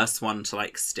first one to,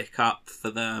 like, stick up for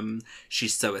them.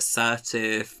 She's so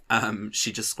assertive.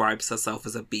 She describes herself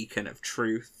as a beacon of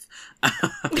truth.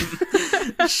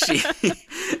 She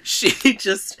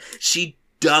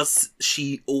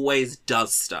always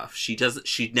does stuff.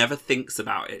 She never thinks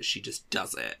about it. She just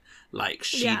does it. Like,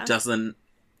 she doesn't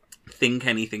think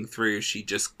anything through. She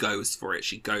just goes for it.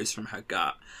 She goes from her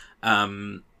gut.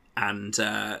 I can't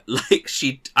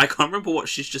remember what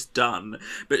she's just done,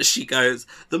 but she goes,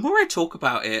 "The more I talk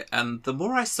about it and the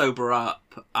more I sober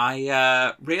up,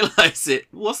 I realise it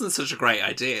wasn't such a great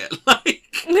idea."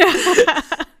 Like,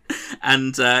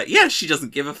 and she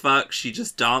doesn't give a fuck. She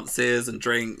just dances and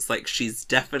drinks. Like, she's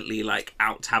definitely, like,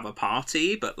 out to have a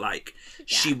party, but, like,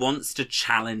 she wants to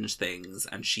challenge things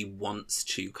and she wants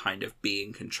to kind of be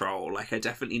in control. Like, I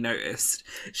definitely noticed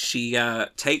she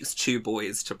takes 2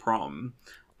 boys to prom.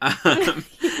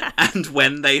 And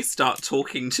when they start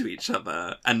talking to each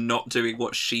other and not doing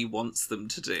what she wants them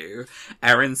to do,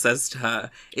 Erin says to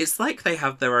her, "It's like they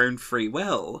have their own free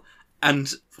will."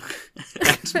 And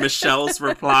Michelle's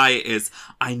reply is,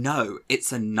 "I know,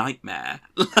 it's a nightmare."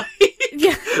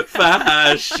 For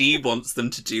her, she wants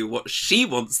them to do what she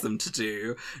wants them to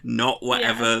do, not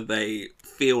whatever they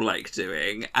feel like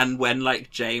doing. And when,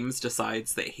 like, James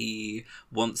decides that he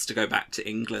wants to go back to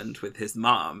England with his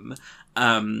mum,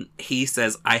 he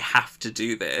says, "I have to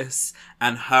do this."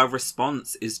 And her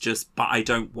response is just, "But I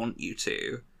don't want you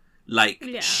to." Like,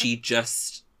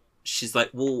 she's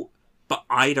like, "Well, but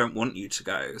I don't want you to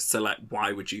go, so, like,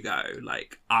 why would you go?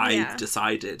 Like, I've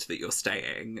decided that you're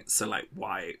staying, so, like,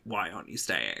 why aren't you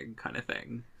staying?" kind of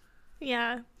thing.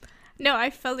 Yeah. No, I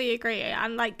fully agree.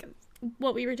 And, like,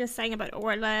 what we were just saying about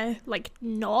Orla, like,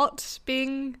 not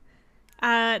being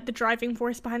the driving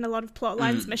force behind a lot of plot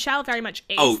lines, Michelle very much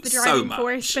is the driving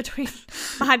force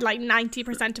behind, like,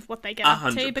 90% of what they get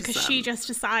 100%. Up to, because she just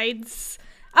decides,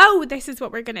 oh, this is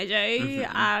what we're gonna do.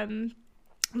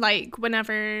 Like,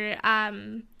 whenever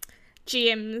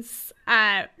James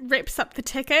rips up the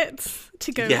tickets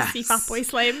to go see Fatboy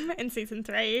Slim in season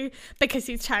 3 because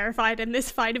he's terrified in this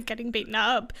fight of getting beaten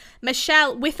up,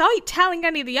 Michelle, without telling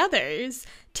any of the others,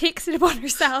 takes it upon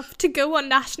herself to go on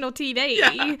national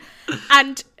TV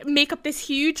and make up this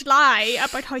huge lie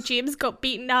about how James got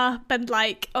beaten up and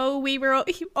like, oh, we were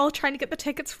all trying to get the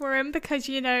tickets for him because,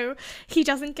 you know, he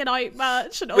doesn't get out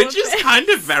much and all Which is kind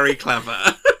of very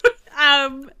clever.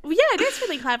 Yeah, it is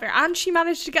really clever, and she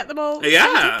managed to get them all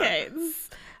tickets.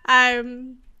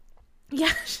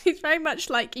 Yeah, she's very much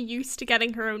like used to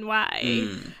getting her own way.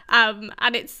 And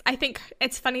I think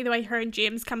it's funny the way her and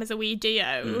James come as a wee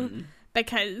duo.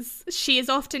 Because she is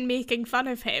often making fun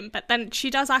of him, but then she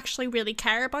does actually really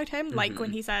care about him. Like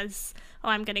when he says, oh,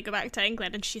 I'm going to go back to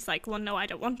England, and she's like, well, no, I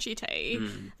don't want you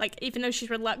to. Like, even though she's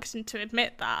reluctant to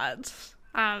admit that,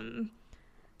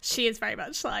 she is very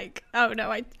much like, oh,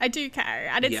 no, I do care.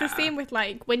 And it's the same with,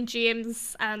 like, when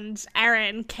James and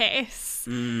Erin kiss,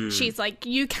 she's like,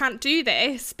 you can't do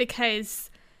this because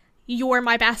you're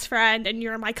my best friend and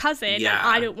you're my cousin and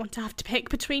I don't want to have to pick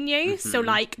between you, so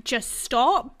like just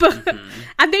stop.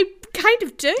 And they kind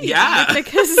of do,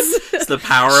 because it's the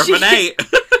power of an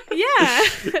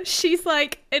 8. She's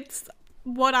like, it's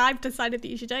what I've decided that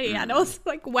you should do. And also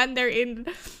like when they're in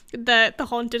the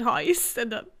haunted house in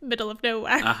the middle of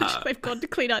nowhere, which they've gone to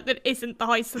clean out, that isn't the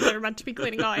house that they're meant to be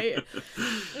cleaning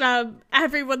out,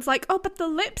 everyone's like, oh, but the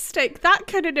lipstick, that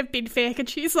couldn't have been fake. And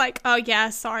she's like, oh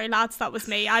yeah, sorry lads, that was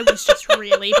me, I was just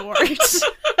really bored.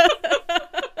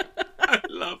 I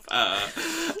love her.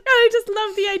 And I just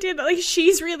love the idea that like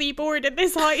she's really bored in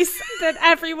this house that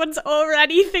everyone's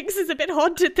already thinks is a bit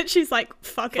haunted, that she's like,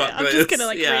 fuck it, I'm just gonna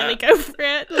like really go for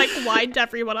it, like wind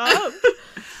everyone up.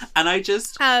 And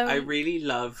I really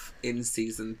love in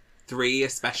season 3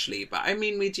 especially, but I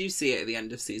mean we do see it at the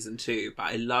end of season 2, but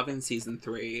I love in season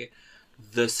 3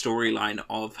 the storyline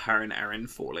of her and Erin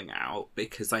falling out,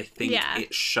 because I think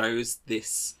it shows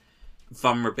this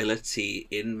vulnerability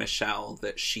in Michelle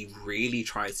that she really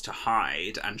tries to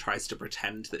hide and tries to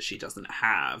pretend that she doesn't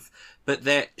have, but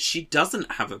that she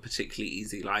doesn't have a particularly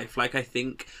easy life. Like, I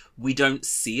think we don't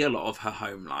see a lot of her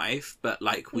home life, but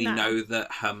like we know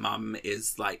that her mum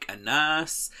is like a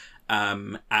nurse,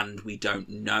 and we don't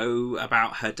know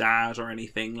about her dad or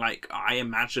anything. Like, I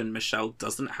imagine Michelle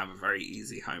doesn't have a very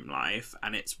easy home life,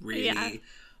 and it's really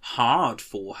hard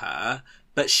for her.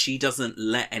 But she doesn't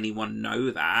let anyone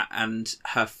know that, and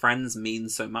her friends mean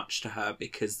so much to her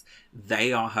because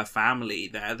they are her family.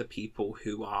 They're the people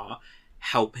who are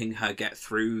helping her get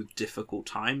through difficult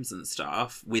times and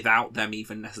stuff without them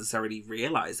even necessarily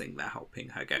realising they're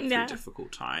helping her get through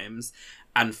difficult times.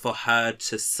 And for her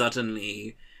to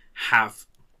suddenly have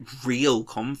real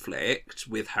conflict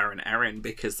with her and Erin,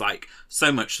 because like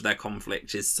so much of their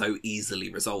conflict is so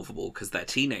easily resolvable because they're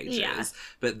teenagers,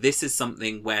 but this is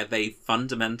something where they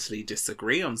fundamentally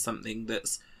disagree on something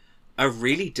that's a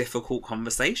really difficult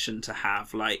conversation to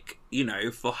have. Like, you know,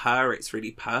 for her it's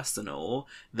really personal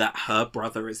that her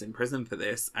brother is in prison for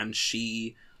this, and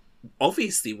she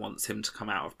obviously wants him to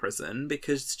come out of prison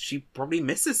because she probably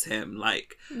misses him,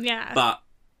 like, but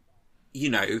you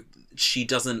know, she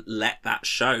doesn't let that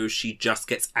show. She just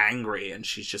gets angry and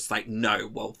she's just like, no,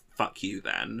 well, fuck you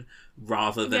then,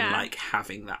 rather than like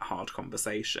having that hard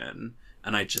conversation.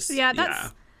 And I just,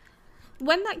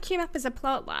 when that came up as a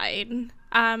plot line,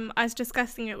 I was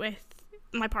discussing it with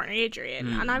my partner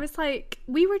Adrian, and I was like,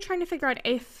 we were trying to figure out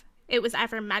if it was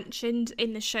ever mentioned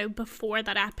in the show before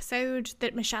that episode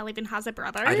that Michelle even has a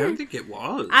brother. I don't think it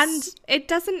was. And it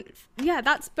doesn't,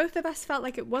 that's, both of us felt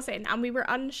like it wasn't, and we were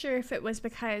unsure if it was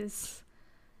because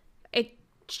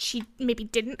she maybe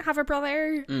didn't have a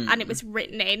brother, and it was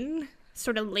written in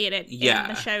sort of late in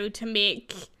the show to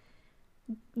make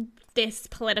this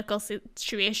political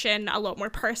situation a lot more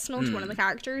personal to one of the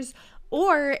characters,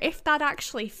 or if that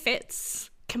actually fits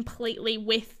completely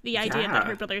with the idea that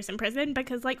her brother's in prison,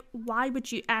 because like, why would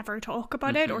you ever talk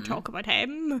about it or talk about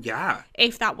him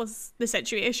if that was the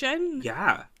situation?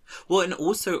 Well, and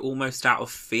also almost out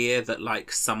of fear that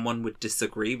like someone would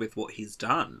disagree with what he's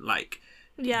done. Like,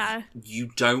 you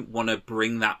don't want to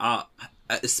bring that up,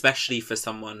 especially for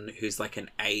someone who's like an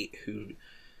 8 who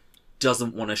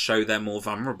doesn't want to show their more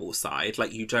vulnerable side.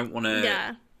 Like, you don't want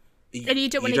to and you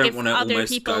don't want to give other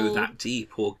people go that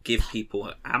deep or give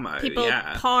people ammo,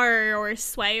 power or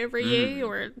sway over you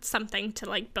or something to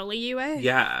like bully you with.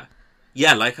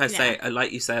 Like I say,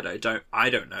 like you said, I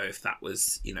don't know if that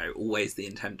was, you know, always the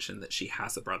intention that she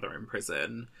has a brother in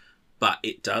prison, but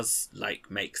it does like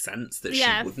make sense that she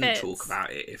wouldn't talk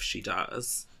about it if she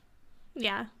does.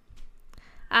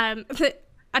 But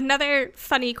another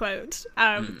funny quote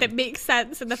that makes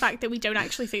sense in the fact that we don't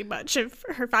actually see much of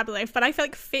her family life, but I feel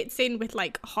like fits in with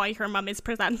like how her mum is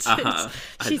presented.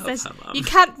 She says, you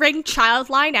can't ring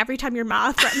Childline every time your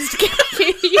ma threatens to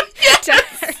kill you.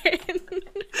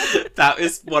 That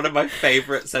is one of my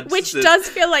favourite sentences. Which does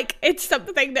feel like it's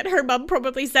something that her mum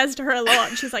probably says to her a lot.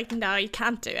 And she's like, no, you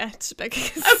can't do it.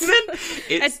 Because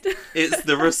it's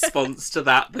the response to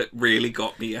that really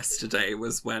got me yesterday,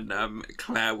 was when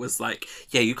Claire was like,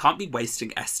 yeah, you can't be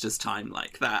wasting Esther's time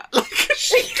like that. Like,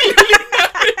 she clearly knows,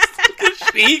 because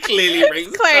she clearly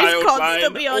rings Claire's Childline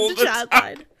constantly on all the the Childline.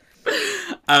 time.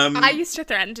 I used to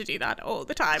threaten to do that all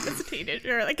the time as a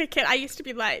teenager. Like a kid, I used to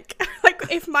be like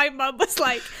if my mum was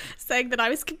like saying that I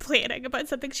was complaining about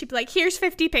something, she'd be like, here's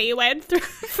 50p, went through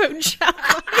phone chat.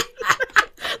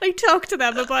 Like, talk to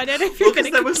them about it if you're going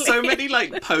to there were so many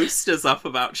like posters up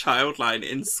about Childline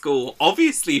in school,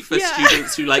 obviously for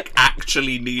students who like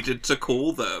actually needed to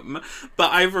call them,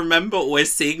 but I remember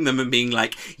always seeing them and being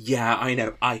like, yeah, I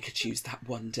know, I could use that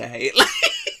one day. Like,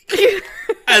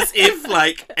 as if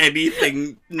like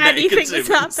anything negative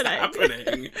was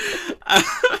happening.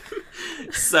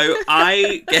 So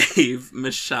I gave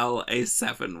Michelle a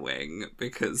 7 wing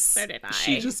because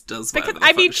she just does whatever the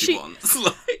fuck she wants.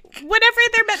 Like, whenever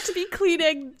they're meant to be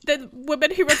cleaning the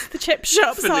woman who runs the chip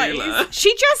shop's house,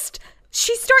 she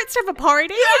starts to have a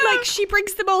party and like she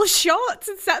brings them all shots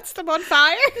and sets them on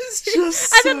fire. It's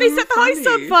just and then they set the house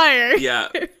on fire. Yeah.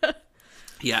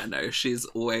 Yeah, no, she's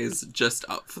always just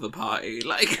up for the party.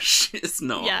 Like, she's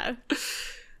not. Yeah.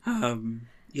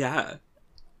 Yeah.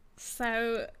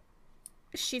 So,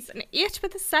 she's an 8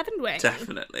 with a 7 wing.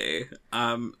 Definitely.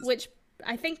 Which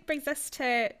I think brings us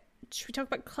to... Should we talk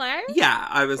about Claire? Yeah,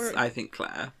 I think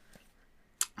Claire.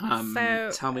 So,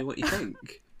 tell me what you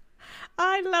think.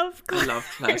 I love Claire. I love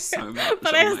Claire so much.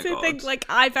 But I also think, like,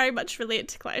 I very much relate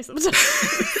to Claire sometimes.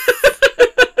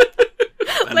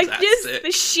 Like, just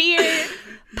the sheer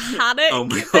panic. Oh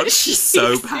my god, she's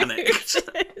so panicked.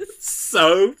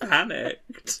 So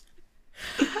panicked.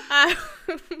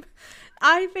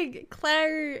 I think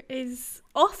Claire is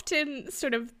often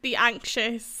sort of the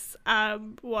anxious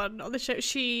one on the show.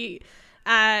 She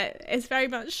is very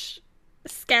much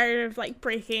scared of like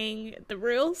breaking the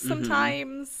rules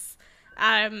sometimes.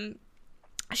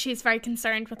 She's very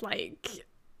concerned with like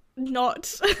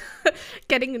not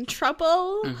getting in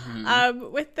trouble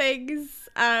with things.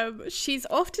 She's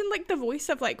often like the voice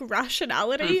of like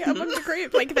rationality among the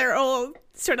group. Like they're all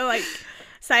sort of like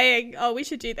saying, oh, we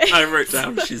should do this. I wrote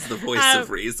down she's the voice of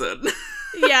reason.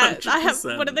 Yeah, 100%. I have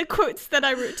one of the quotes that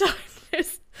I wrote down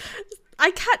is,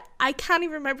 I can't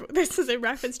even remember what this is in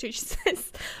reference to. She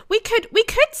says, we could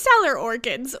sell our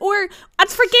organs, and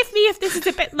forgive me if this is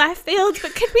a bit left field,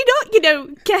 but could we not,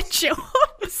 get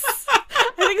jobs?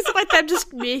 I think it's about them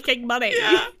just making money.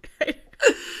 Yeah.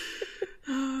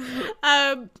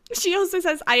 She also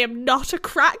says, I am not a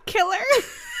crack killer.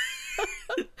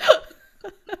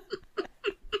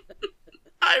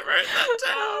 I wrote that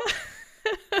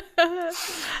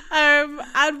down.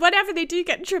 And whenever they do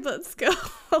get in trouble at school,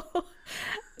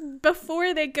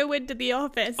 before they go into the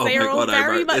office, they are all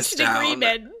very much in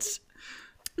agreement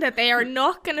that they are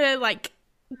not going to, like,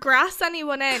 grass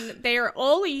anyone in. They are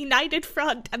all a united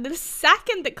front. And the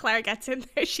second that Claire gets in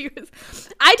there, she was,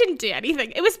 I didn't do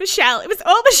anything. It was Michelle. It was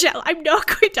all Michelle. I'm not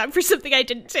going down for something I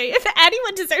didn't do. If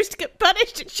anyone deserves to get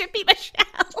punished, it should be Michelle.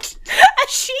 And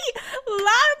she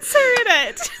lands her in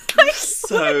it. Like,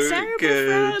 so what a terrible good.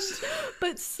 friend,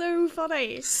 but so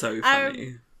funny. So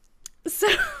funny. So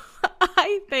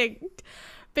I think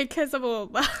because of all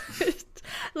that,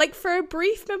 like for a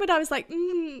brief moment I was like,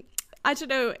 I don't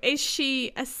know, is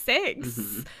she a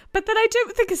 6? But then I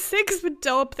don't think a 6 would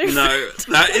dob their No,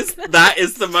 that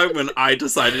is the moment I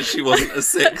decided she wasn't a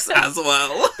 6 as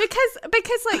well. Because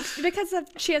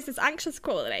she has this anxious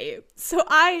quality. So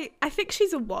I think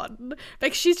she's a 1.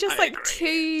 Like she's just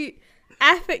too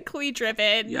ethically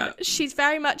driven. Yeah. She's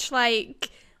very much like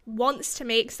wants to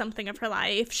make something of her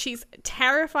life. She's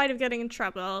terrified of getting in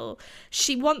trouble.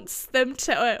 She wants them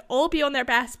to all be on their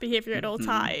best behavior at all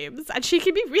times, and she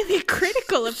can be really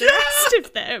critical of the rest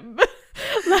of them.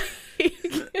 Like,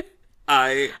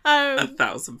 I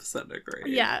 1000%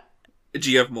 agree. Yeah.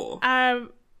 Do you have more? I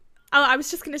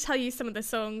was just going to tell you some of the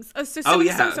songs. Oh, so some of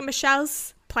the songs on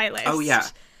Michelle's playlist. Oh yeah.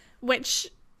 Which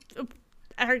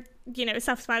are,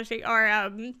 self-explanatory,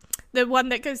 are the one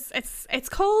that goes, it's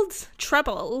called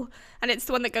Trouble, and it's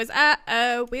the one that goes,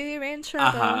 we're in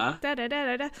trouble. Da, da,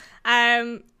 da, da, da.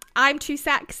 I'm Too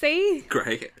Sexy.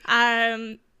 Great.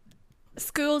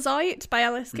 School's Out by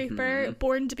Alice Cooper.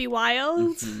 Born to be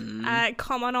Wild.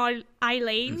 Come On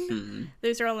Eileen.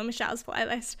 Those are all on Michelle's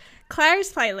playlist.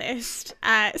 Claire's playlist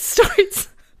starts.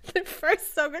 The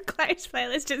first song on Claire's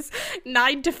playlist is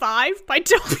 9 to 5 by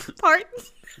Dolly Parton.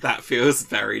 That feels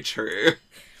very true.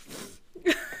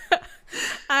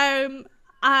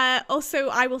 Also,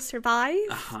 I Will Survive.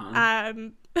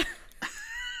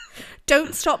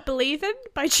 Don't Stop Believing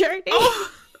by Journey.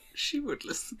 Oh, she would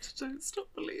listen to Don't Stop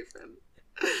Believing.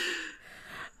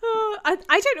 Oh, I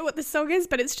don't know what the song is,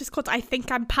 but it's just called I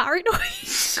Think I'm Paranoid.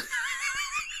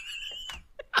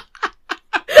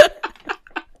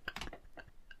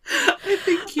 I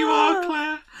think you are,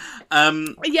 Claire.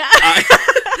 Yeah.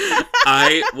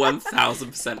 I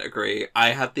 1000% agree.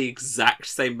 I had the exact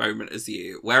same moment as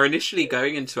you, where initially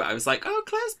going into it, I was like, oh,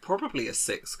 Claire's probably a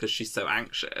 6 because she's so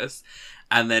anxious.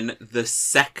 And then the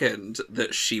second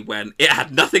that she went, it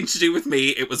had nothing to do with me,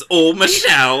 it was all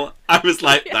Michelle, I was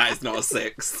like, that is not a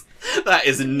 6. That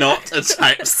is not a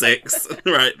type 6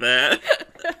 right there.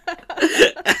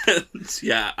 And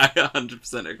yeah, I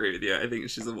 100% agree with you. I think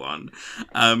she's a 1.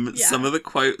 Some of the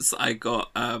quotes I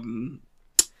got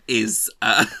is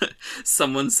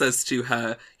someone says to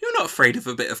her, "You're not afraid of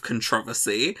a bit of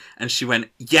controversy?" And she went,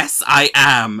 "Yes, I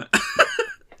am."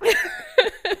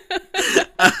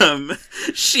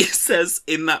 She says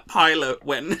in that pilot,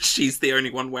 when she's the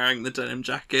only one wearing the denim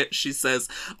jacket, she says,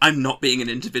 "I'm not being an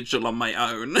individual on my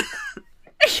own."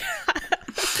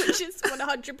 Which is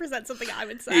 100% something I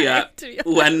would say. Yeah, to be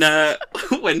honest.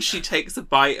 when she takes a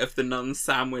bite of the nun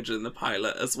sandwich in the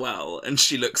pilot as well, and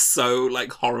she looks so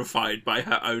like horrified by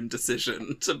her own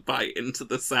decision to bite into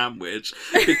the sandwich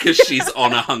because she's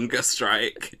on a hunger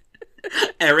strike.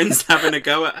 Erin's having a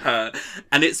go at her,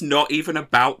 and it's not even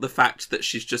about the fact that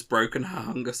she's just broken her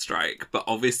hunger strike, but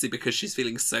obviously because she's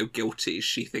feeling so guilty,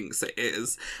 she thinks it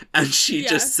is, and she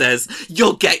just says,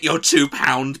 "You'll get your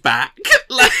 £2 back,"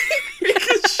 like,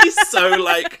 because she's so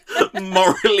like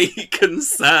morally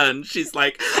concerned. She's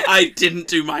like, "I didn't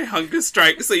do my hunger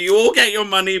strike, so you all get your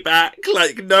money back.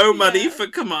 Like, no money for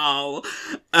Kamal."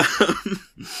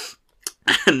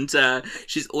 And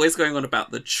she's always going on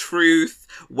about the truth.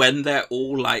 When they're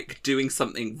all like doing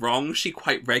something wrong, she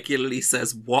quite regularly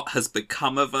says, "What has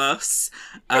become of us?"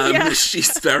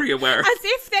 She's very aware of... As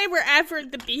if they were ever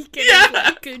the beacon of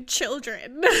like good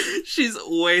children. She's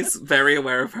always very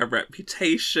aware of her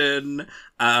reputation.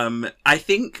 I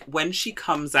think when she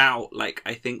comes out, like,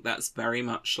 I think that's very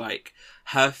much like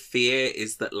her fear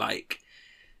is that like,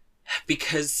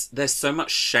 because there's so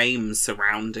much shame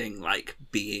surrounding like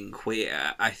being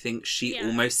queer, I think she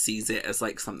almost sees it as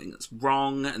like something that's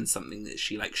wrong and something that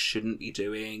she like shouldn't be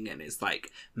doing, and is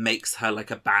like makes her like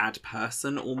a bad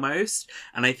person almost.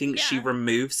 And I think she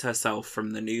removes herself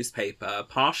from the newspaper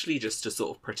partially just to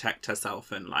sort of protect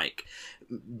herself and like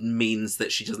means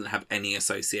that she doesn't have any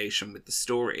association with the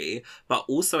story, but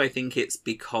also I think it's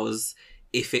because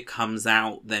if it comes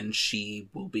out then she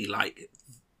will be like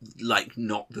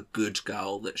not the good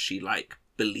girl that she like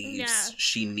believes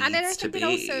she needs to be. And then I think it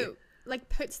also like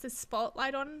puts the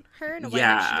spotlight on her in a way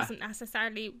that she doesn't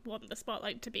necessarily want the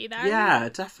spotlight to be there. Yeah,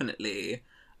 definitely.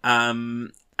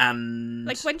 And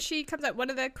like when she comes out,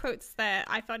 one of the quotes that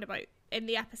I found about in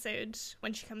the episode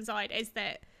when she comes out is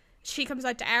that she comes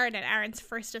out to Erin, and Erin's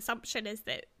first assumption is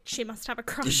that she must have a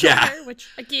crush on her, which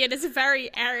again is a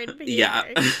very Erin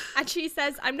behaviour. And she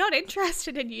says, "I'm not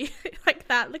interested in you," like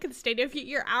that. Look at the state of you.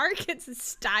 Your arrogance is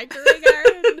staggering,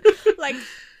 Erin. Like,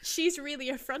 she's really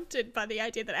affronted by the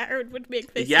idea that Erin would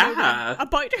make this about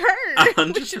her.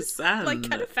 100%. Which is, like,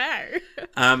 kind of fair.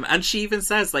 And she even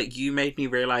says, like, "You made me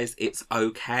realise it's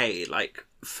okay." Like,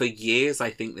 for years, I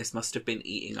think this must have been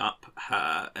eating up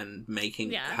her and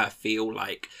making her feel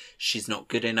like she's not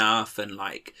good enough, and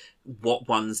like what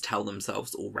ones tell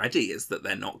themselves already is that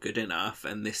they're not good enough,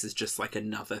 and this is just like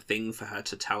another thing for her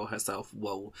to tell herself,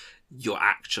 well, you're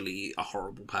actually a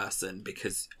horrible person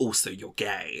because also you're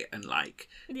gay, and like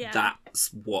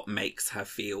that's what makes her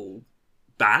feel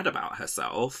bad about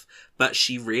herself. But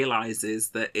she realizes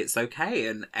that it's okay,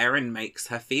 and Erin makes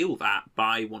her feel that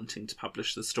by wanting to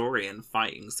publish the story and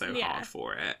fighting so hard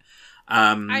for it.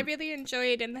 I really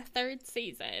enjoyed in the 3rd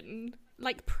season,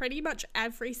 like pretty much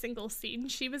every single scene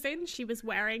she was in, she was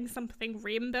wearing something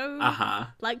rainbow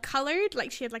like coloured.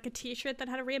 Like she had like a t-shirt that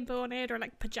had a rainbow on it, or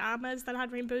like pajamas that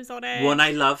had rainbows on it. Well, and I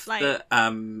love like, that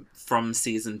from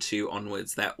season 2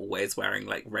 onwards they're always wearing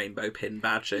like rainbow pin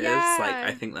badges. Like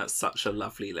I think that's such a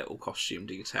lovely little costume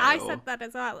detail. I said that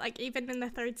as well. Like even in the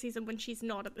 3rd season when she's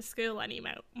not at the school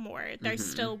anymore, they're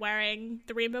still wearing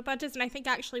the rainbow badges, and I think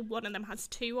actually one of them has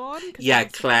 2 on. Yeah,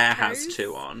 Claire has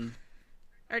 2 on.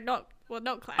 Or not. Well,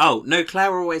 not Claire. Oh, no,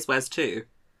 Claire always wears 2.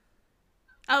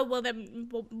 Oh, well, then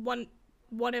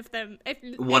one of them...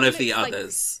 one of the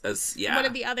others, one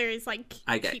of the others, like,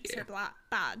 keeps her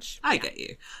badge. I get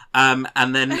you.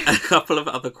 And then a couple of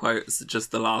other quotes,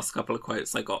 just the last couple of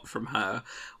quotes I got from her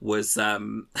was, I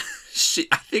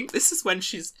think this is when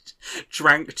she's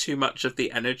drank too much of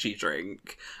the energy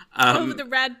drink, Over the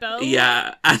Red Bull.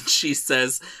 Yeah, and she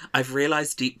says, I've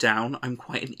realised deep down I'm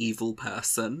quite an evil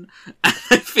person. And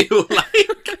I feel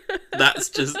like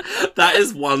that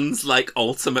is one's, like,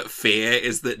 ultimate fear,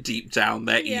 is that deep down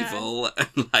they're evil,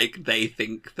 and, like, they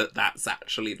think that that's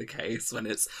actually the case, when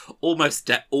it's almost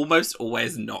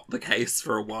always not the case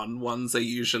for a one. Ones are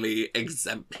usually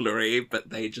exemplary, but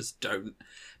they just don't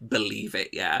believe it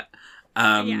yet.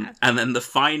 And then the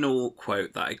final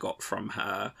quote that I got from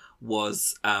her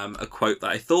was a quote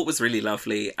that I thought was really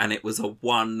lovely, and it was a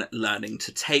one learning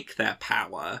to take their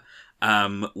power,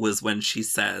 was when she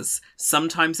says,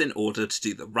 sometimes in order to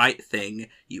do the right thing,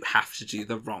 you have to do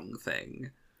the wrong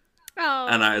thing. Oh,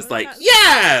 and I was like,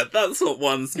 yeah, that's what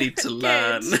ones need to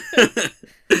learn.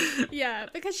 Yeah,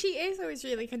 because she is always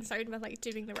really concerned with, like,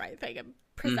 doing the right thing and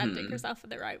presenting herself in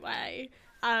the right way.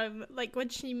 Like, when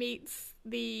she meets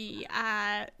the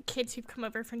kids who've come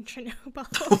over from Chernobyl.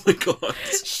 Oh my god.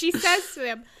 She says to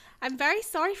them, I'm very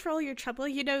sorry for all your trouble,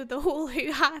 you know, the whole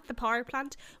hoo-ha at the power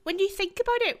plant. When you think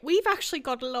about it, we've actually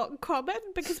got a lot in common,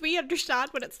 because we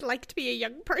understand what it's like to be a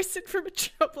young person from a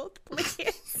troubled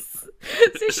place.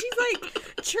 So she's, like,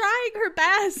 trying her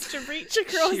best to reach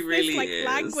across this, like,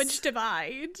 language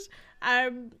divide.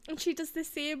 And she does the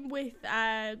same with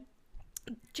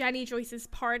Jenny Joyce's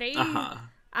party.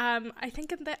 I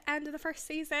think at the end of the first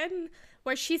season,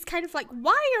 where she's kind of like,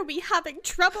 why are we having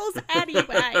troubles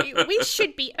anyway? We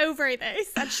should be over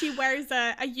this. And she wears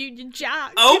a Union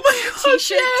Jack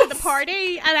t-shirt to the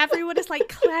party, and everyone is like,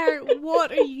 Claire,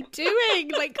 what are you doing?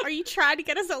 Like, are you trying to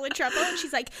get us all in trouble? And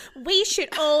she's like, we should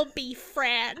all be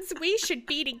friends. We should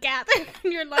be together.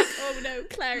 And you're like, oh no,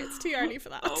 Claire, it's too early for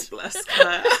that. Oh, bless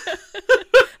Claire.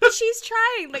 But she's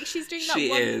trying. Like, she's doing that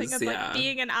thing of, like,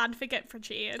 being an advocate for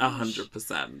change.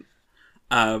 100%.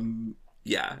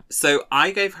 Yeah, so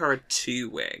I gave her a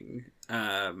 2-wing,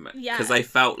 because I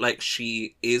felt like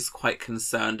she is quite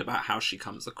concerned about how she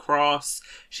comes across.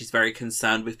 She's very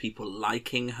concerned with people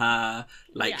liking her.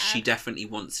 Like, she definitely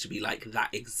wants to be, like,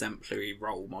 that exemplary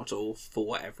role model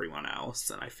for everyone else,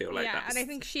 and I feel like that's... and I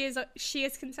think she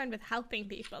is concerned with helping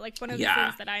people. Like, one of the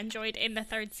things that I enjoyed in the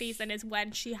 3rd season is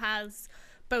when she has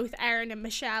both Erin and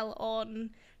Michelle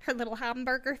on her little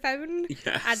hamburger phone,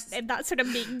 and that sort of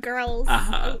Mean Girls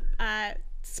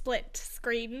split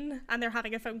screen, and they're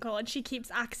having a phone call, and she keeps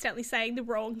accidentally saying the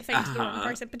wrong thing to the wrong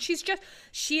person, but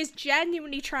she is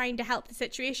genuinely trying to help the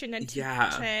situation and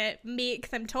to make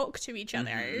them talk to each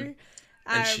other.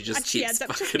 And she ends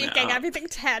up just making everything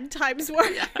 10 times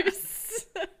worse.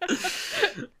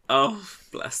 Oh,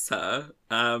 bless her.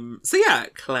 So yeah,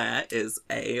 Claire is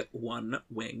a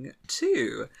 1-wing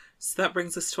 2. So that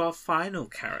brings us to our final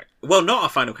character. Well, not our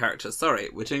final character, sorry.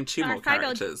 We're doing 2 more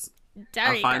characters.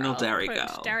 Our final Derry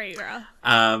Girl. Derry Girl.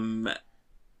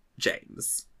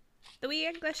 James. The wee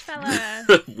English fella.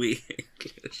 The wee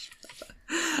English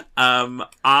fella.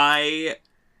 I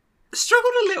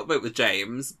struggled a little bit with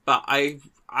James, but I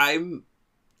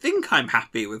think I'm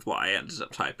happy with what I ended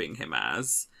up typing him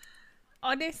as.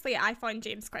 Honestly, I find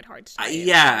James quite hard to type.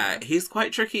 Yeah, he's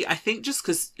quite tricky. I think just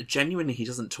because genuinely he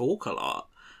doesn't talk a lot.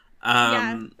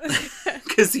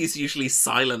 Because he's usually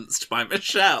silenced by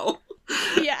Michelle.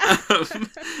 Yeah.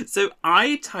 So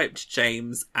I typed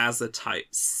James as a type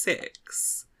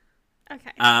 6.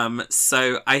 Okay.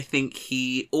 So I think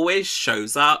he always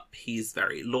shows up. He's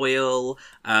very loyal.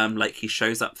 Like, he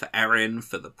shows up for Erin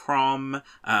for the prom,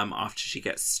 after she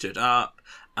gets stood up.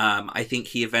 I think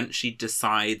he eventually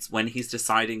decides, when he's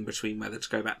deciding between whether to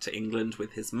go back to England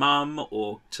with his mum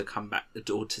or to come back,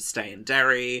 or to stay in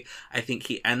Derry, I think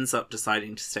he ends up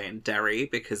deciding to stay in Derry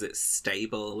because it's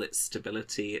stable, it's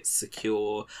stability, it's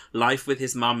secure. Life with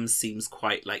his mum seems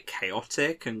quite, like,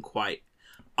 chaotic and quite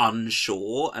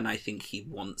unsure, and I think he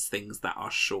wants things that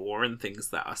are sure and things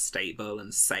that are stable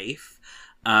and safe.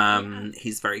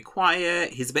 He's very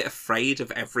quiet. He's a bit afraid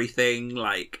of everything.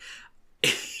 Like,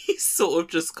 he's sort of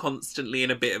just constantly in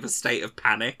a bit of a state of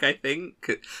panic, I think.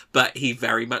 But he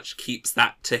very much keeps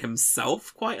that to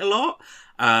himself quite a lot.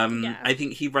 I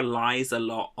think he relies a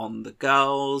lot on the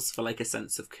girls for, like, a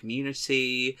sense of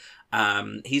community.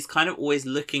 He's kind of always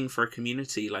looking for a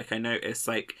community. Like, I noticed,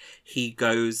 like, he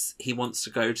wants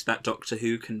to go to that Doctor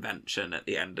Who convention at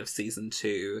the end of season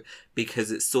 2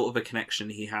 because it's sort of a connection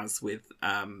he has with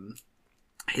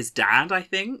his dad, I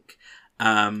think.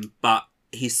 But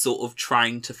he's sort of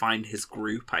trying to find his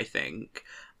group, I think.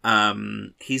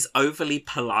 He's overly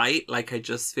polite. Like, I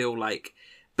just feel like...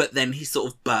 But then he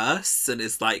sort of bursts and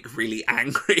is, like, really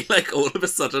angry, like, all of a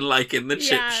sudden, like, in the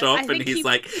chip shop. And he's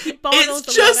like,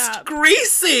 it's just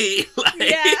greasy!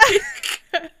 Like,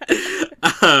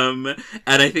 And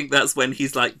I think that's when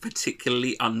he's like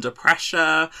particularly under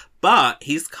pressure, but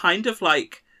he's kind of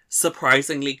like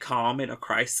surprisingly calm in a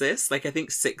crisis. Like I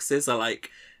think sixes are like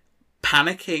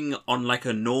panicking on like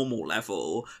a normal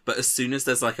level, but as soon as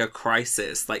there's like a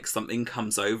crisis, like something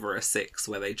comes over a six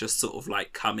where they just sort of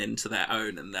like come into their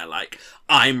own and they're like,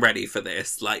 I'm ready for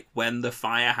this. Like when the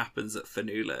fire happens at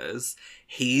Fanula's,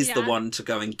 he's the one to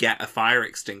go and get a fire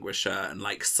extinguisher and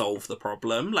like solve the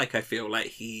problem. Like I feel like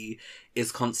he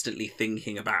is constantly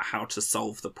thinking about how to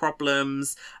solve the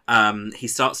problems. He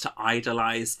starts to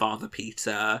idolize Father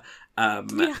Peter, and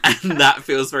that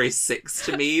feels very six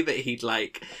to me, that he'd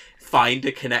like find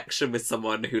a connection with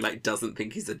someone who like doesn't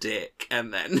think he's a dick,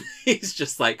 and then he's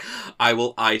just like, I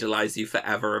will idolize you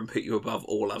forever and put you above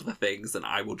all other things, and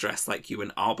I will dress like you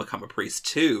and I'll become a priest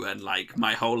too, and like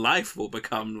my whole life will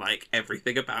become like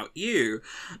everything about you.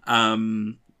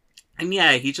 And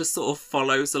yeah, he just sort of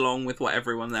follows along with what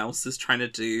everyone else is trying to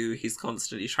do. He's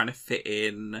constantly trying to fit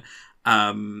in.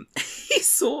 He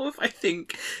sort of, I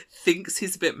think, thinks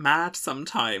he's a bit mad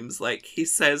sometimes. Like he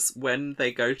says when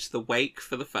they go to the wake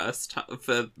for the first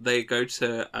time, they go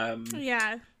to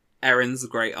Erin's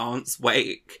great aunt's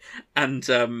wake, and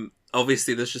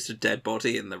obviously there's just a dead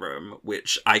body in the room,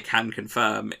 which I can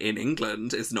confirm in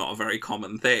England is not a very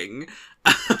common thing.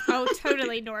 Oh,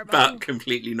 totally normal. But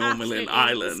completely normal in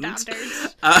Ireland.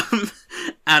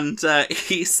 And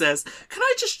he says, can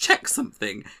I just check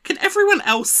something? Can everyone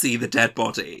else see the dead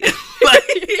body?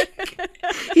 Like,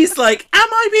 he's like, am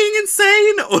I being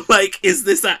insane? Or like, is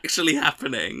this actually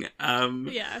happening?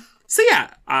 So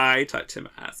yeah, I typed him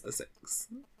as a 6.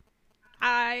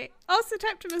 I also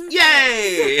typed him as a 6.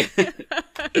 Yay!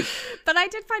 But I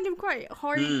did find him quite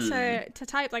hard to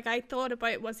type. Like, I thought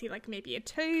about, was he like maybe a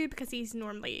 2 because he's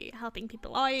normally helping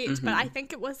people out? But I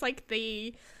think it was like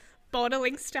the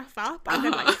bottling stuff up and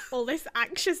then like all this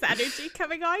anxious energy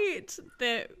coming out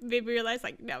that made me realise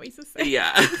like, no, he's a 6.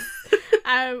 Yeah.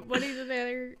 One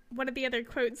of the other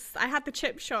quotes, I had the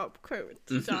chip shop quote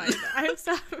down. I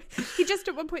also, he just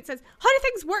at one point says, how do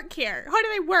things work here? How do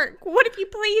they work? What if you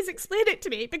please explain it to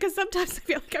me? Because sometimes I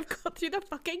feel like I've gone through the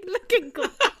fucking looking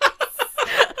glass.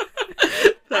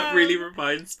 That really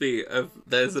reminds me of,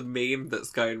 there's a meme that's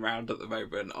going around at the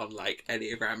moment on like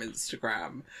Enneagram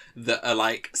Instagram that are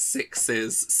like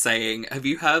 6s saying, have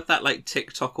you heard that like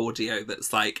TikTok audio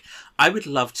that's like, I would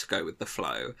love to go with the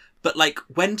flow, but like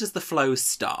when does the flow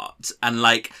start? And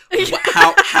like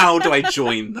how do I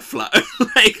join the flow?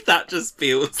 Like that just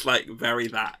feels like very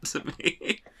that to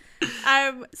me.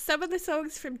 Some of the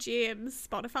songs from James'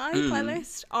 Spotify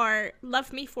playlist are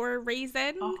Love Me For a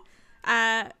Reason,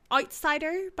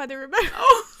 Outsider by the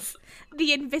Ramones,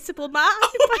 The Invisible Man.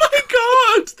 Oh my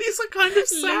god, these are kind of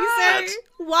sad. Loser,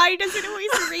 Why Does It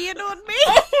Always Rain on Me?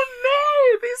 Oh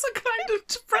no, these are kind of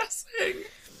depressing.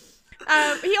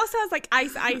 He also has like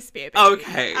Ice Baby.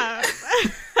 Okay.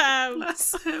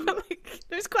 Bless him. Like,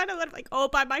 there's quite a lot of like All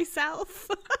By Myself.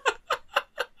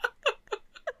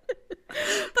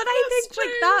 But I think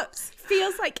like that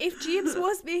feels like if James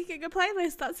was making a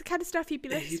playlist, that's the kind of stuff he'd be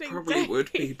listening to. He probably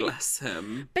would be, bless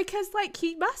him. Because like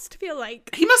he must feel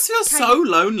so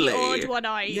lonely. Odd one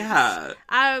out. Yeah.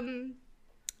 And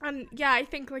yeah, I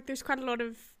think like there's quite a lot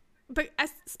of, but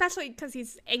especially because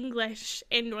he's English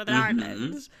in Northern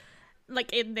Ireland,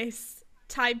 like in this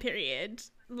time period,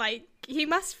 like he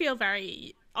must feel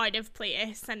very out of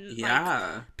place, and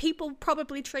like people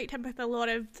probably treat him with a lot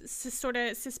of sort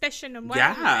of suspicion and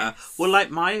wariness. Yeah, well,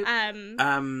 like my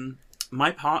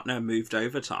partner moved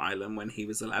over to Ireland when he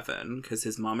was 11 because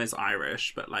his mum is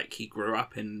Irish, but like he grew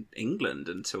up in England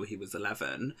until he was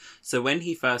 11. So when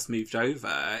he first moved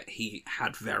over, he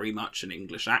had very much an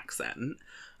English accent,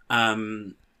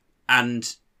 and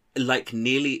like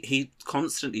he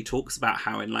constantly talks about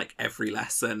how in like every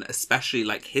lesson, especially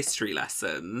like history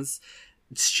lessons,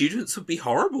 students would be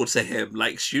horrible to him.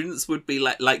 Like students would be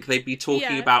like they'd be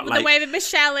talking about like the way that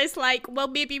Michelle is like, well,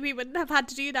 maybe we wouldn't have had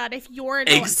to do that if you're not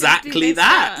exactly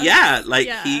that. Yeah, like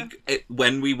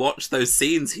when we watch those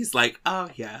scenes, he's like, oh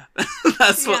yeah,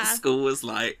 that's what school was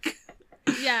like.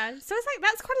 Yeah, so it's like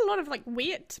that's quite a lot of like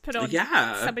weight to put on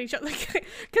somebody, like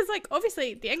because like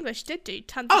obviously the English did do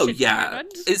tons of shit in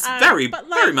Ireland. It's very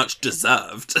much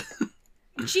deserved.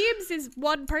 James is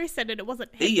one person and it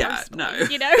wasn't him no,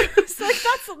 you know. So like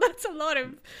that's a lot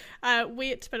of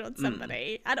weight to put on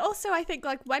somebody. And also I think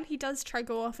like when he does try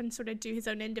go off and sort of do his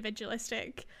own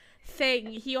individualistic thing,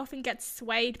 he often gets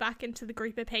swayed back into the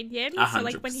group opinion. 100%. So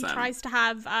like when he tries to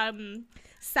have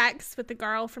sex with the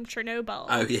girl from Chernobyl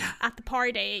at the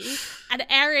party, and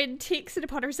Erin takes it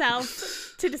upon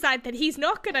herself to decide that he's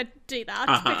not gonna do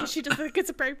that because she doesn't think it's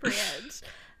appropriate.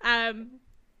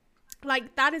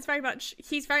 like, that is very much,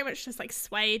 he's very much just, like,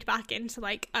 swayed back into,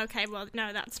 like, okay, well,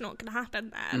 no, that's not gonna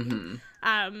happen then.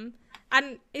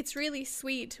 And it's really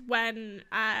sweet when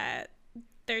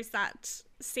there's that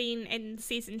scene in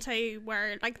season 2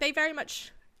 where, like, they very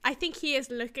much, I think he is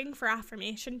looking for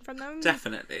affirmation from them.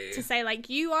 Definitely. To say, like,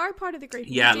 you are part of the group.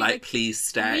 Yeah, like, please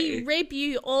stay. We rib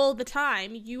you all the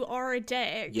time. You are a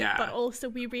dick. Yeah. But also,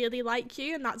 we really like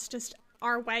you, and that's just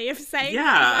our way of saying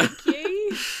Yeah. we like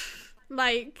you.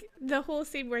 Like, the whole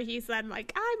scene where he's then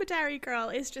like, I'm a dairy girl,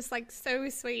 is just, like, so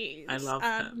sweet. I love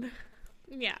him.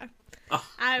 Yeah. Oh,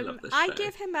 I love this show. I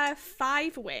give him a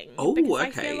 5 wing. Oh, because okay,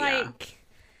 I feel yeah. like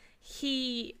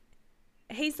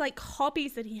his, like,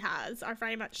 hobbies that he has are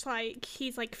very much, like,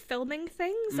 he's, like, filming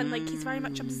things, and, like, he's very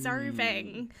much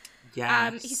observing.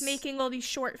 Yes. He's making all these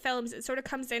short films. It sort of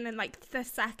comes in like, the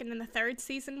second and the third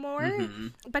season more. Mm-hmm.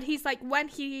 But he's, like, when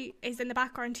he is in the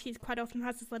background, he quite often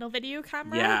has this little video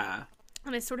camera. Yeah.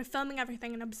 And is sort of filming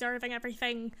everything and observing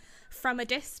everything from a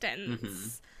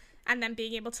distance. And then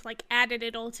being able to, like, edit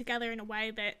it all together in a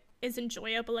way that is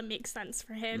enjoyable and makes sense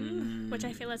for him, which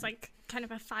I feel is, like, kind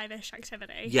of a 5-ish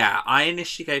activity. Yeah, I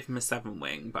initially gave him a 7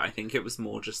 wing, but I think it was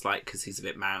more just, like, because he's a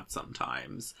bit mad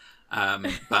sometimes.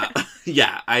 But,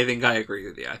 yeah, I think I agree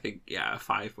with you. I think, yeah, a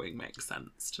 5 wing makes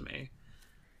sense to me.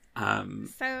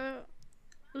 So,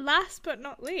 last but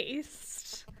not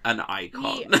least... An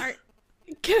icon. We are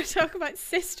going to talk about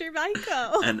Sister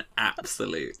Michael. An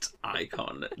absolute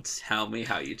icon. Tell me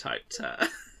how you typed her.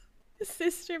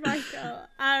 Sister Michael.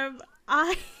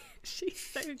 She's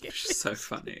so good. She's so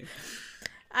funny.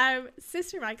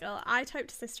 Sister Michael, I typed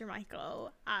Sister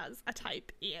Michael as a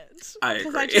type 8. I agree.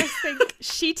 Because I just think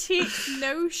she takes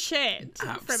no shit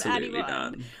from anyone.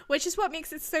 None. Which is what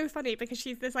makes it so funny, because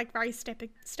she's this, like, very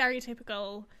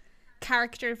stereotypical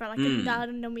character for, like, a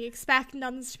nun, and we expect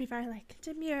nuns to be very, like,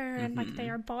 demure and, like,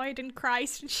 they are bowed in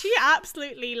Christ, and she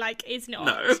absolutely, like, is not.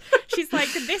 No. She's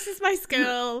like, this is my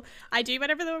school, I do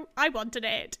whatever I want in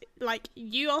it, like,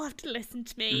 you all have to listen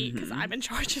to me because I'm in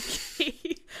charge of you.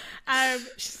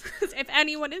 She says, if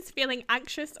anyone is feeling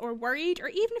anxious or worried, or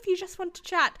even if you just want to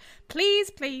chat, please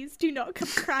do not come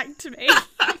crying to me.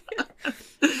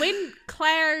 When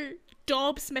Claire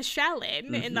dobs Michelle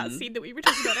in that scene that we were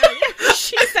talking about earlier,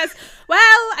 she says, well,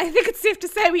 I think it's safe to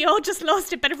say we all just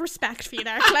lost a bit of respect for you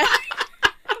there, Claire.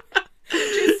 Which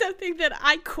is something that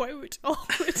I quote all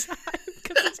the time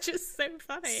because it's just so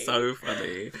funny. So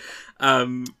funny.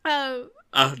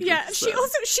 Yeah,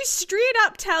 she straight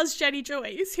up tells Jenny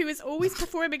Joyce, who is always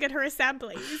performing at her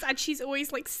assemblies, and she's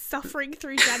always, like, suffering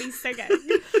through Jenny's singing.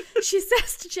 She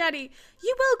says to Jenny,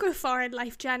 you will go far in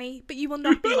life, Jenny, but you will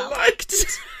not be well liked.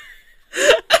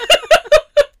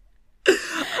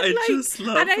 I just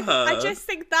love her. I just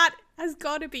think that has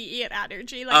got to be 8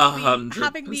 energy. Like,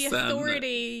 having the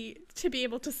authority to be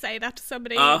able to say that to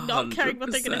somebody, not caring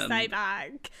what they're going to say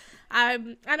back.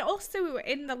 And also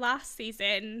in the last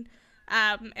season,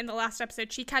 in the last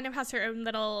episode, she kind of has her own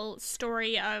little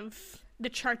story of the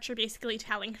church are basically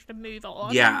telling her to move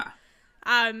on. Yeah.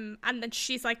 And then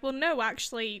she's like, well, no,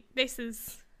 actually, this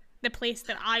is the place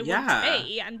that I want to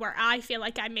be and where I feel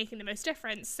like I'm making the most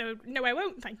difference. So, no, I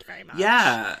won't. Thank you very much.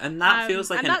 Yeah, and that feels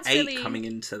like an 8 really... coming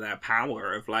into their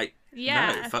power of, like,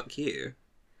 no, fuck you.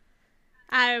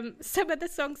 Some of the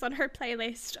songs on her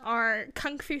playlist are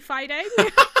Kung Fu Fighting,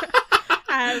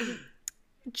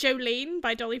 Jolene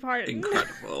by Dolly Parton.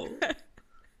 Incredible.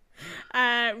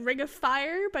 Ring of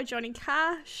Fire by Johnny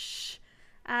Cash.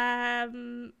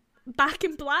 Back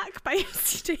in Black by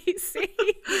AC/DC.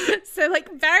 So, like,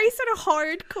 very sort of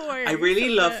hardcore. I really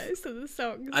love some of the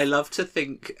songs. I love to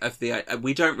think of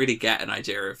we don't really get an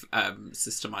idea of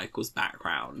Sister Michael's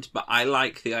background, but I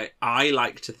like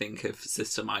to think of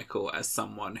Sister Michael as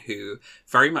someone who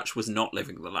very much was not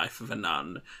living the life of a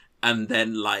nun, and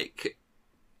then, like,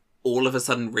 all of a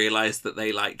sudden realized that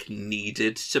they, like,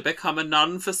 needed to become a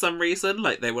nun for some reason.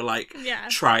 Like, they were, like,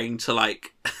 trying to,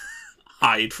 like,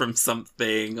 hide from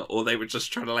something, or they were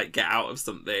just trying to, like, get out of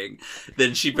something.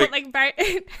 Then she like, very,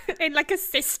 in, like, a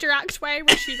sister act way,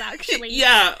 where she's actually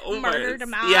murdered a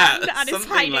man and is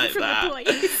hiding like from the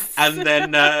police. And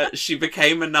then she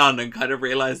became a nun and kind of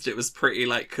realized it was pretty,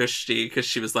 like, cushy, because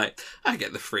she was like, I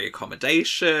get the free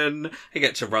accommodation, I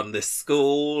get to run this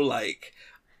school, like,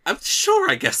 I'm sure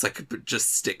I guess I could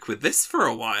just stick with this for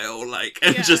a while, like,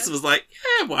 and just was like,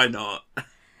 yeah, why not?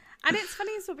 And it's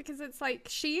funny as well, because it's like,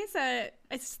 she is a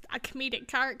comedic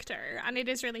character, and it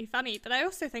is really funny, but I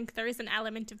also think there is an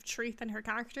element of truth in her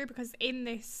character, because in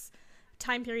this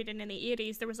time period and in the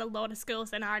 80s, there was a lot of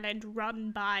schools in Ireland run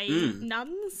by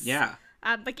nuns. Yeah.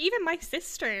 Like, even my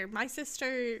sister went to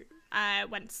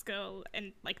school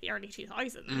in, like, the early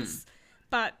 2000s,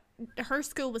 but her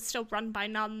school was still run by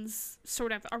nuns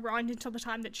sort of around until the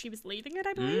time that she was leaving it,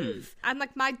 I believe. And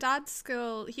like my dad's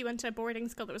school, he went to a boarding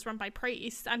school that was run by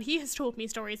priests, and he has told me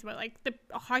stories about like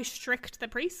how strict the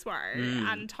priests were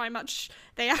and how much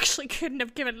they actually couldn't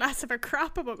have given less of a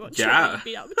crap about what children would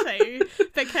be up to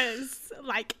because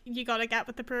like you gotta get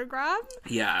with the program.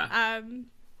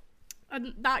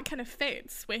 And that kind of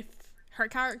fits with her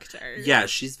character. Yeah,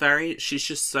 she's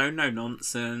just so no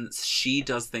nonsense. She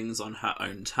does things on her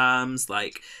own terms.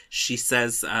 Like, she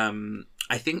says,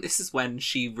 I think this is when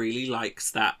she really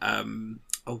likes that,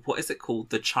 what is it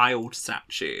called? The child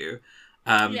statue.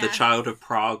 The Child of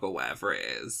Prague or whatever it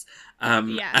is.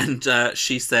 And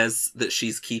she says that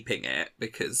she's keeping it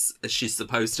because she's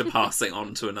supposed to pass it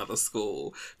on to another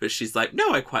school. But she's like,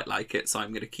 no, I quite like it, so I'm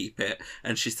going to keep it.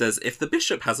 And she says, if the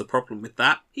bishop has a problem with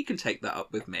that, he can take that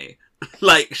up with me.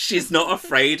 Like, she's not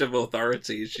afraid of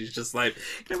authority. She's just like,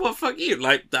 you know what, fuck you.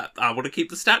 Like, that I want to keep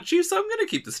the statue, so I'm going to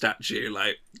keep the statue.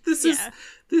 Like, this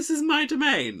is my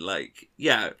domain. Like,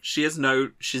 yeah, she's no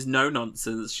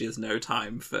nonsense. She has no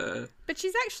time for... But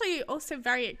she's actually also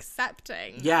very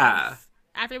accepting. Yeah. Of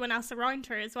everyone else around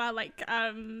her as well. Like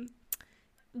the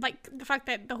fact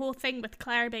that the whole thing with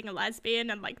Claire being a lesbian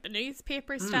and like the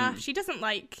newspaper stuff, she doesn't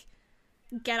like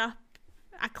get up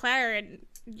at Claire and,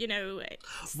 you know,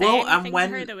 say anything to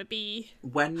her that would be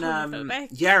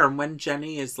homophobic. And when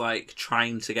Jenny is like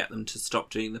trying to get them to stop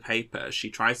doing the paper, she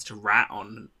tries to rat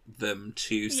on them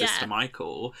to Sister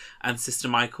Michael, and Sister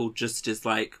Michael just is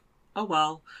like, oh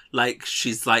well. Like,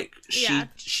 she's like,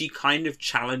 she kind of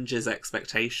challenges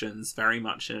expectations very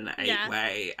much in an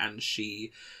way, and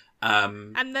she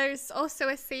and there's also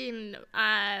a scene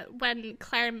when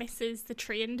Claire misses the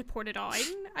train to Portadown,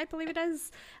 I believe it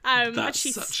is, and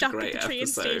she's stuck at the train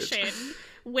station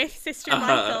with Sister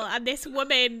Michael, and this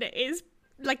woman is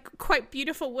like quite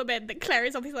beautiful woman that Claire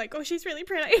is always like, oh, she's really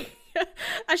pretty.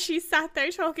 And she sat there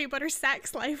talking about her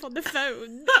sex life on the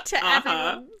phone to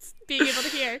everyone being able to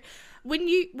hear.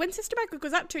 When Sister Michael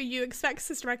goes up to her, you expect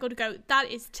Sister Michael to go, that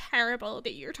is terrible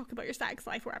that you're talking about your sex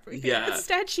life or everything. Yeah.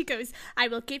 Instead, she goes, I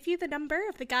will give you the number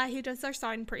of the guy who does our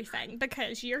soundproofing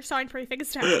because your soundproofing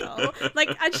is terrible.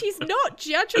 Like, and she's not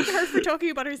judging her for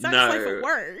talking about her sex life at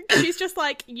work. She's just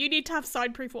like, you need to have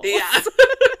soundproof walls. Yeah.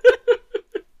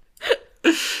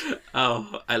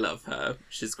 Oh, I love her.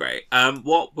 She's great.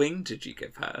 What wing did you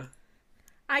give her?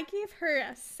 I gave her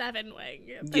a 7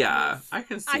 wing. Yeah, I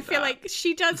can see that. I feel like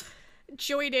she does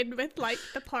join in with like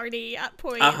the party at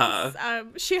points.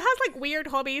 She has like weird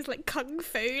hobbies like kung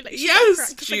fu. Like,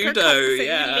 yes, judo. Like, kung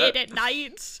fu late at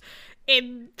night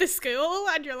in the school,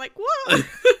 and you're like, what?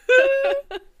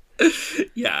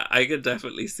 Yeah, I could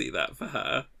definitely see that for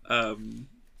her.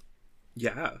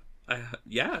 Yeah.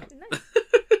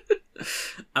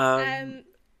 Nice.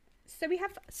 So we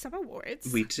have some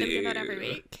awards. We do. That we give out every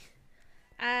week.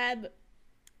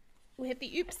 We have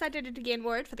the Oops, I Did It Again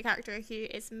award for the character who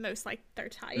is most like their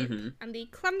type, and the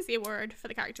Clumsy award for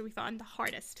the character we found the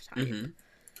hardest type.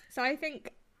 So I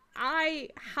think I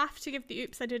have to give the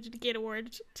Oops, I Did It Again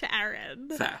award to Erin.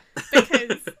 Fair.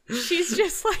 Because she's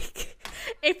just like,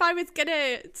 if I was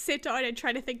gonna sit down and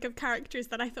try to think of characters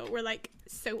that I thought were like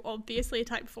so obviously a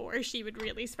type 4, she would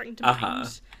really spring to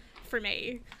mind for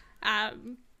me.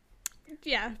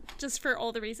 Yeah, just for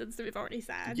all the reasons that we've already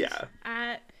said.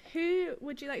 Yeah. Who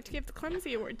would you like to give the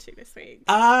Clumsy award to this week?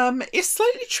 It's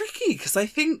slightly tricky because I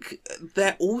think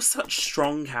they're all such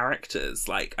strong characters.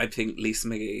 Like, I think Lisa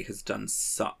McGee has done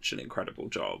such an incredible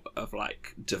job of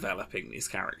like developing these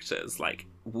characters. Like,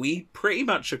 we pretty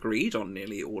much agreed on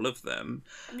nearly all of them.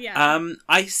 Yeah.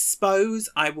 I suppose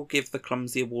I will give the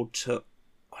Clumsy award to...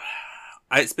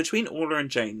 It's between Orla and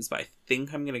James, but I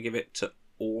think I'm going to give it to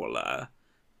Orla.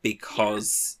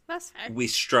 Because we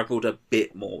struggled a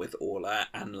bit more with Orla,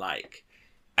 and like,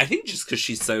 I think just because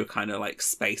she's so kind of like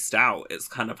spaced out, it's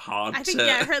kind of hard I think,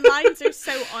 her lines are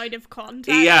so out of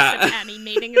context and any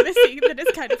meaning of the scene that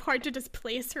it's kind of hard to just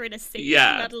place her in a scene,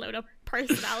 let alone a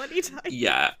personality type.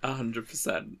 Yeah,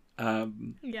 100%.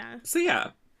 So yeah.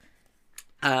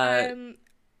 And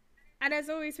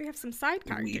as always, we have some side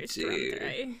characters to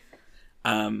run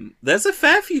through. There's a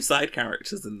fair few side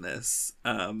characters in this.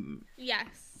 Yes.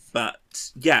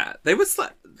 But, yeah,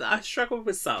 I struggled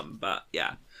with some, but,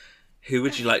 yeah. Who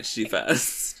would you like to do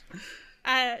first?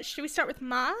 Should we start with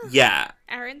Ma? Yeah.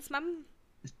 Erin's mum?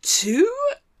 2?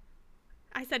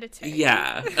 I said a 2.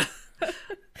 Yeah.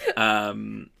 Yeah.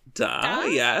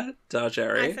 Da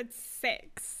Jerry. I said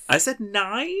 6. I said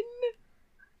 9?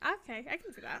 Okay, I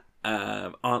can see that.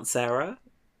 Aunt Sarah?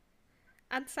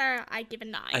 Aunt Sarah, I give a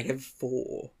 9. I give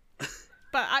 4.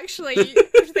 but actually,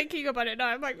 thinking about it now,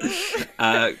 I'm like,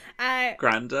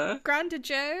 Granda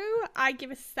Joe, I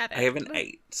give a 7. I have an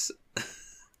 8.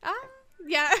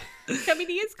 Yeah. I mean,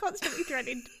 he is constantly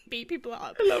threatening to beat people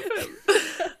up. I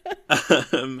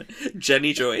love him.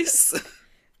 Jenny Joyce.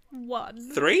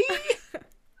 1. 3?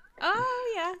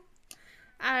 Oh, yeah.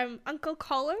 Uncle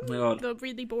Colin, oh my God. The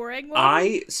really boring one.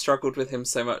 I struggled with him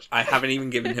so much. I haven't even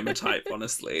given him a type,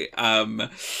 honestly. 5?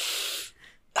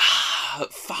 I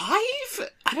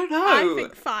don't know. I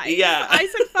think 5. Yeah. I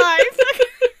said 5.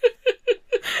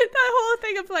 That whole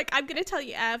thing of like, I'm gonna tell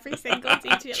you every single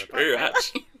detail True, about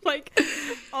actually. Like,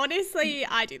 honestly,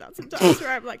 I do that sometimes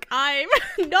where I'm like, I'm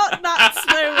not that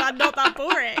slow and not that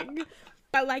boring,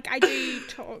 but like, I do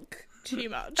talk too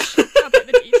much about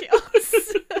the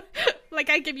details. Like,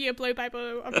 I give you a blow by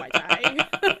blow of my day.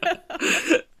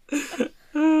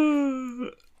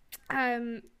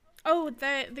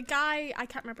 The guy, I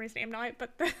can't remember his name now,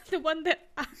 but the one that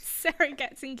Sarah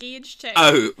gets engaged to.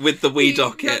 Oh, with the wee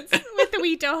docket. With the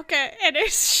wee docket in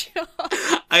his shop.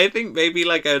 I think maybe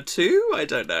like a 2? I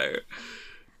don't know.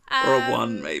 Or a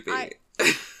 1, maybe.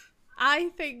 I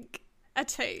think a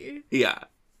 2. Yeah.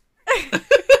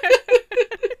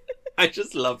 I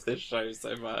just love this show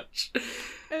so much.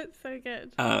 It's so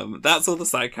good. That's all the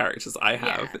side characters I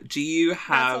have. Yeah. Do you have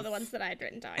That's all the ones that I'd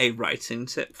written down. a writing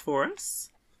tip for us?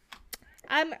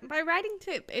 My writing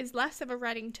tip is less of a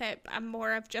writing tip and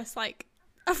more of just like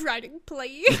a writing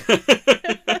plea.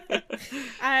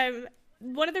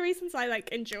 One of the reasons I like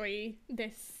enjoy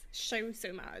this show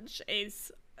so much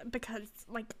is because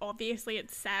like obviously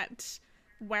it's set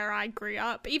where I grew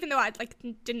up, even though I like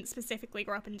didn't specifically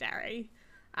grow up in Derry.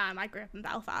 I grew up in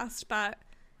Belfast, but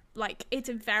like it's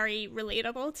very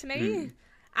relatable to me.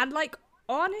 And like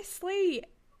honestly,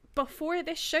 before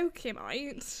this show came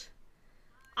out,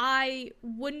 I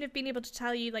wouldn't have been able to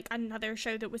tell you like another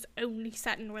show that was only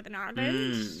set in Northern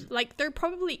Ireland. Like there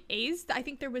probably is. I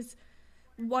think there was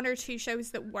 1 or 2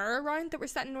 shows that were around that were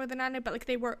set in Northern Ireland, but like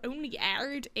they were only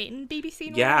aired in BBC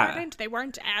Northern Ireland. They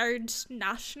weren't aired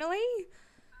nationally.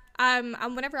 And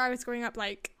whenever I was growing up,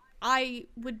 like I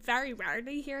would very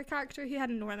rarely hear a character who had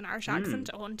a Northern Irish accent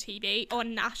on TV,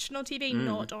 on national TV,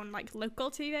 not on like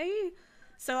local TV.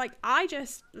 So like I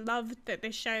just loved that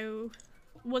this show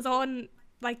was on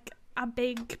like a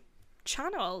big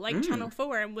channel, like Channel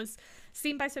 4, and was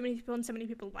seen by so many people and so many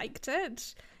people liked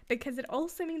it, because it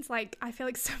also means like I feel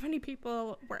like so many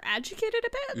people were educated a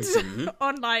bit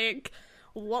on like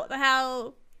what the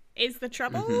hell is the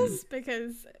Troubles,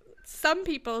 because some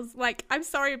people's like, I'm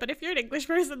sorry, but if you're an English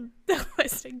person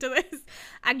listening to this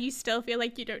and you still feel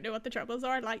like you don't know what the Troubles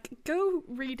are, like go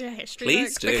read a history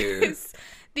Please book, do. because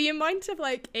the amount of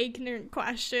like ignorant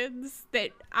questions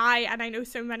that I know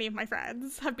so many of my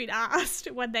friends have been asked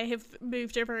when they have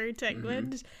moved over to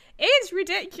England is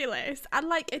ridiculous. And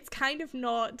like it's kind of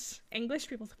not English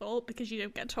people's fault because you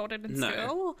don't get taught it in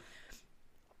school.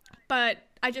 But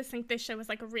I just think this show was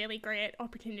like a really great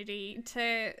opportunity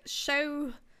to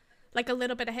show like a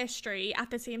little bit of history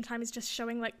at the same time as just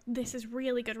showing like this is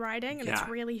really good writing and it's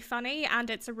really funny and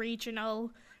it's a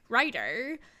regional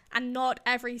writer, and not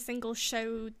every single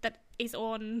show that is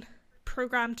on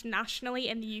programmed nationally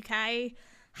in the UK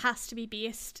has to be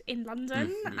based in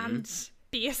London and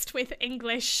based with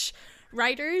English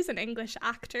writers and English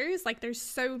actors. Like there's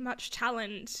so much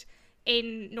talent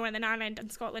in Northern Ireland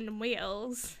and Scotland and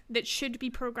Wales that should be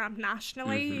programmed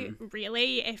nationally,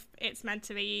 really, if it's meant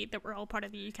to be that we're all part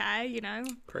of the UK, you know?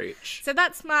 Preach. So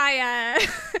that's my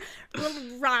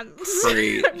little rant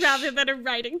rather than a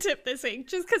writing tip this week,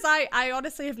 just because I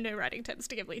honestly have no writing tips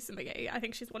to give Lisa McGee. I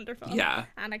think she's wonderful. Yeah.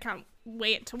 And I can't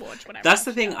wait to watch whatever. That's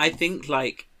the thing. I think,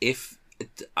 like, if...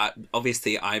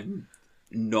 obviously, I'm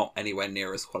not anywhere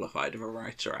near as qualified of a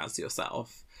writer as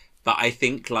yourself. But I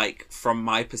think, like, from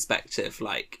my perspective,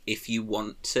 like, if you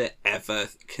want to ever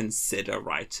consider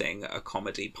writing a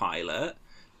comedy pilot,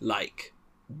 like,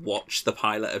 watch the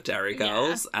pilot of Derry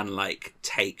Girls and, like,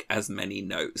 take as many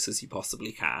notes as you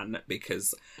possibly can,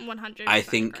 because 100% I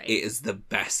think agree. it is the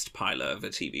best pilot of a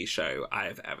TV show I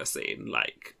have ever seen.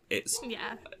 Like, it's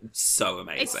so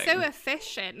amazing. It's so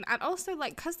efficient. And also,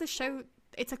 like, because the show,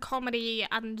 it's a comedy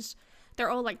and they're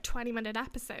all like 20-minute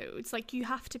episodes, like you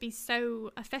have to be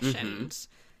so efficient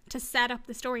to set up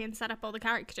the story and set up all the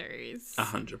characters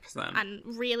 100%, and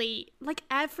really like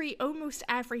almost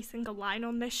every single line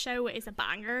on this show is a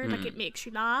banger. Like it makes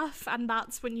you laugh, and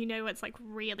that's when you know it's like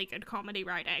really good comedy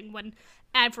writing, when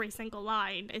every single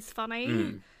line is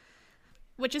funny,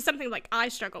 which is something like I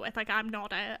struggle with. Like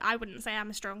I wouldn't say I'm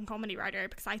a strong comedy writer,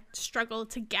 because I struggle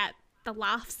to get the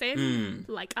laughs in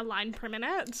like a line per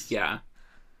minute. Yeah.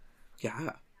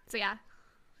 So yeah,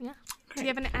 Yeah. Do you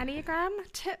have an Enneagram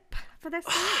tip for this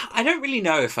week? I don't really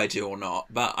know if I do or not,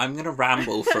 but I'm going to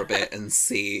ramble for a bit and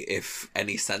see if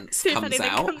any sense comes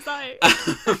out.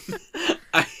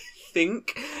 I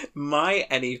think my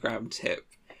Enneagram tip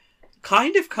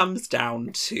kind of comes down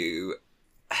to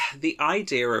the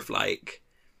idea of like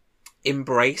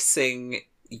embracing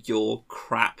your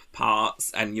crap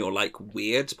parts and your like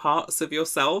weird parts of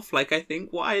yourself. Like, I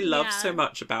think what I love so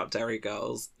much about Derry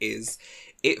Girls is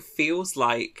it feels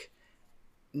like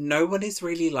no one is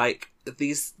really like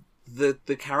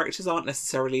the characters aren't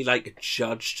necessarily like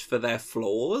judged for their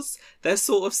flaws. They're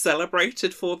sort of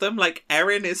celebrated for them. Like,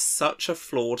 Erin is such a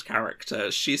flawed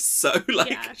character. She's so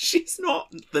like, she's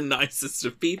not the nicest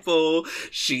of people.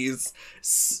 She's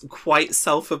quite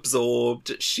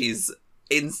self-absorbed. She's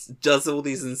does all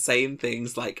these insane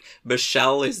things. Like,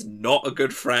 Michelle is not a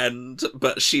good friend,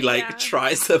 but she like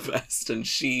tries her best and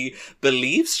she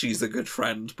believes she's a good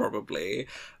friend probably.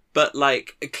 But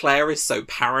like, Claire is so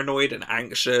paranoid and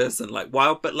anxious and like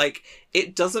wild, but like,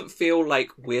 it doesn't feel like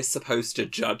we're supposed to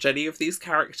judge any of these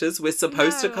characters. We're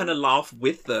supposed to kind of laugh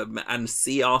with them and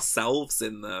see ourselves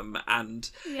in them and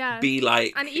be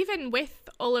like... And even with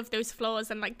all of those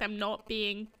flaws and like them not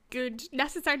being good,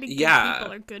 necessarily good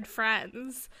people or good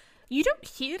friends, you don't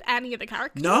hate any of the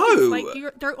characters. No. Like,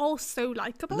 they're all so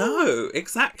likeable. No,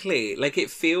 exactly. Like, it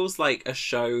feels like a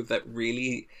show that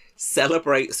really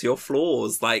celebrates your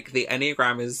flaws. Like, the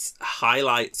Enneagram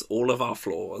highlights all of our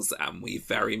flaws, and we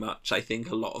very much, I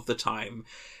think, a lot of the time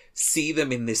see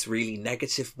them in this really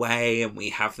negative way, and we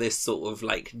have this sort of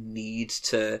like need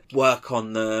to work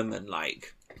on them and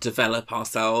like develop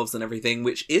ourselves and everything,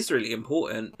 which is really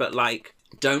important, but like,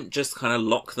 don't just kind of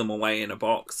lock them away in a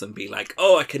box and be like,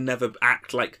 oh, I can never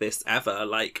act like this ever.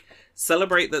 Like,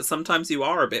 celebrate that sometimes you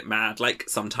are a bit mad. Like,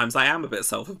 sometimes I am a bit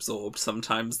self-absorbed.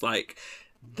 Sometimes, like,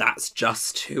 that's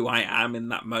just who I am in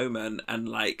that moment. And,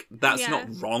 like, that's not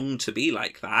wrong to be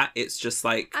like that. It's just,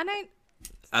 like,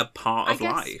 a part of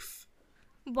life.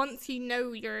 Once you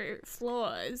know your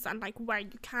flaws and, like, where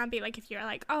you can be, like, if you're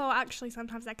like, oh, actually,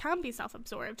 sometimes I can be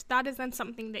self-absorbed, that is then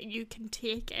something that you can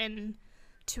take in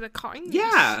to account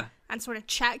and sort of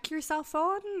check yourself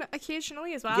on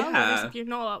occasionally as well. Whereas if you're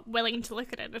not willing to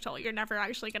look at it at all, you're never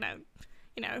actually gonna,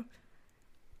 you know,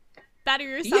 better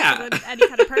yourself than any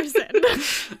kind of person.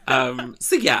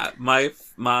 So yeah, my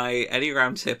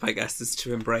Enneagram tip, I guess, is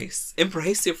to embrace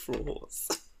your flaws.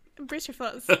 Embrace your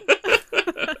flaws.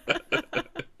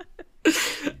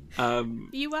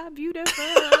 You are beautiful.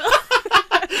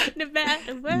 No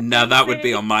matter what. Now that would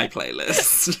be on my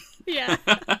playlist. Yeah.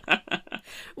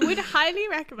 Would highly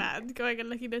recommend going and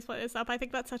looking this playlist up. I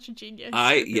think that's such a genius.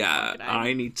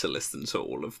 I need to listen to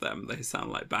all of them. They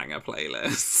sound like banger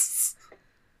playlists.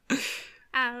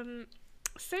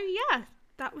 So yeah,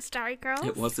 that was Derry Girls.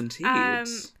 It was indeed.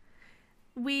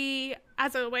 We,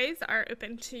 as always, are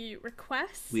open to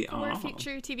requests for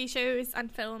future TV shows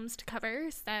and films to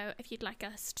cover. So if you'd like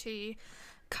us to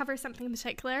cover something in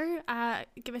particular,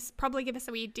 give us a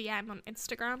wee DM on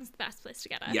Instagram. It's the best place to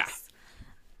get us. Yeah.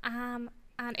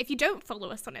 And if you don't follow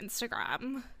us on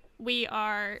Instagram, we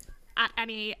are at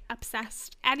Enya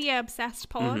Obsessed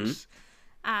Pod.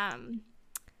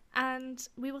 And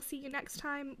we will see you next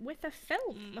time with a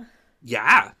film.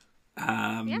 Yeah.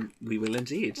 We will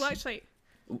indeed. Well, actually,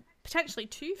 potentially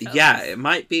 2 films. Yeah, it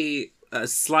might be a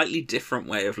slightly different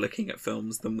way of looking at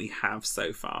films than we have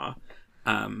so far.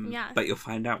 But you'll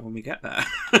find out when we get there.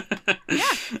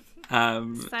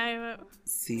 So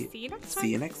see you next time.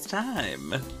 See you next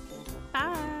time.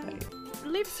 Bye.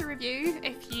 Leave us a review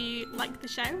if you like the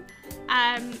show.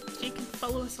 You can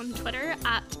follow us on Twitter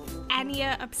at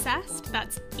Enya Obsessed.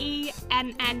 That's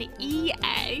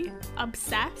ENNEA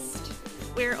Obsessed.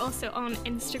 We're also on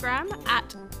Instagram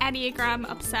at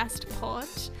Enneagram Obsessed Pod.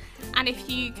 And if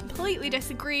you completely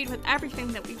disagreed with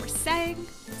everything that we were saying,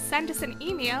 send us an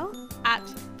email at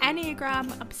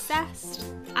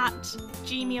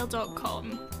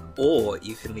enneagramobsessed@gmail.com. Or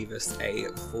you can leave us a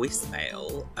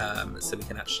voicemail so we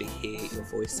can actually hear your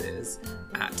voices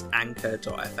at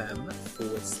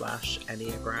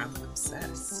anchor.fm/Enneagram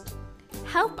Obsessed.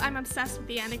 Help, I'm Obsessed with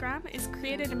the Enneagram is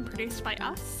created and produced by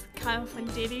us, Kyle Flynn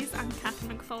Davies and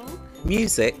Catherine McFall.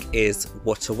 Music is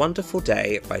What a Wonderful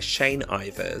Day by Shane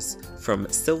Ivers from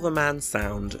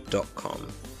silvermansound.com.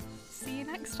 See you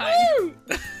next time.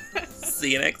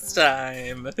 See you next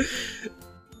time.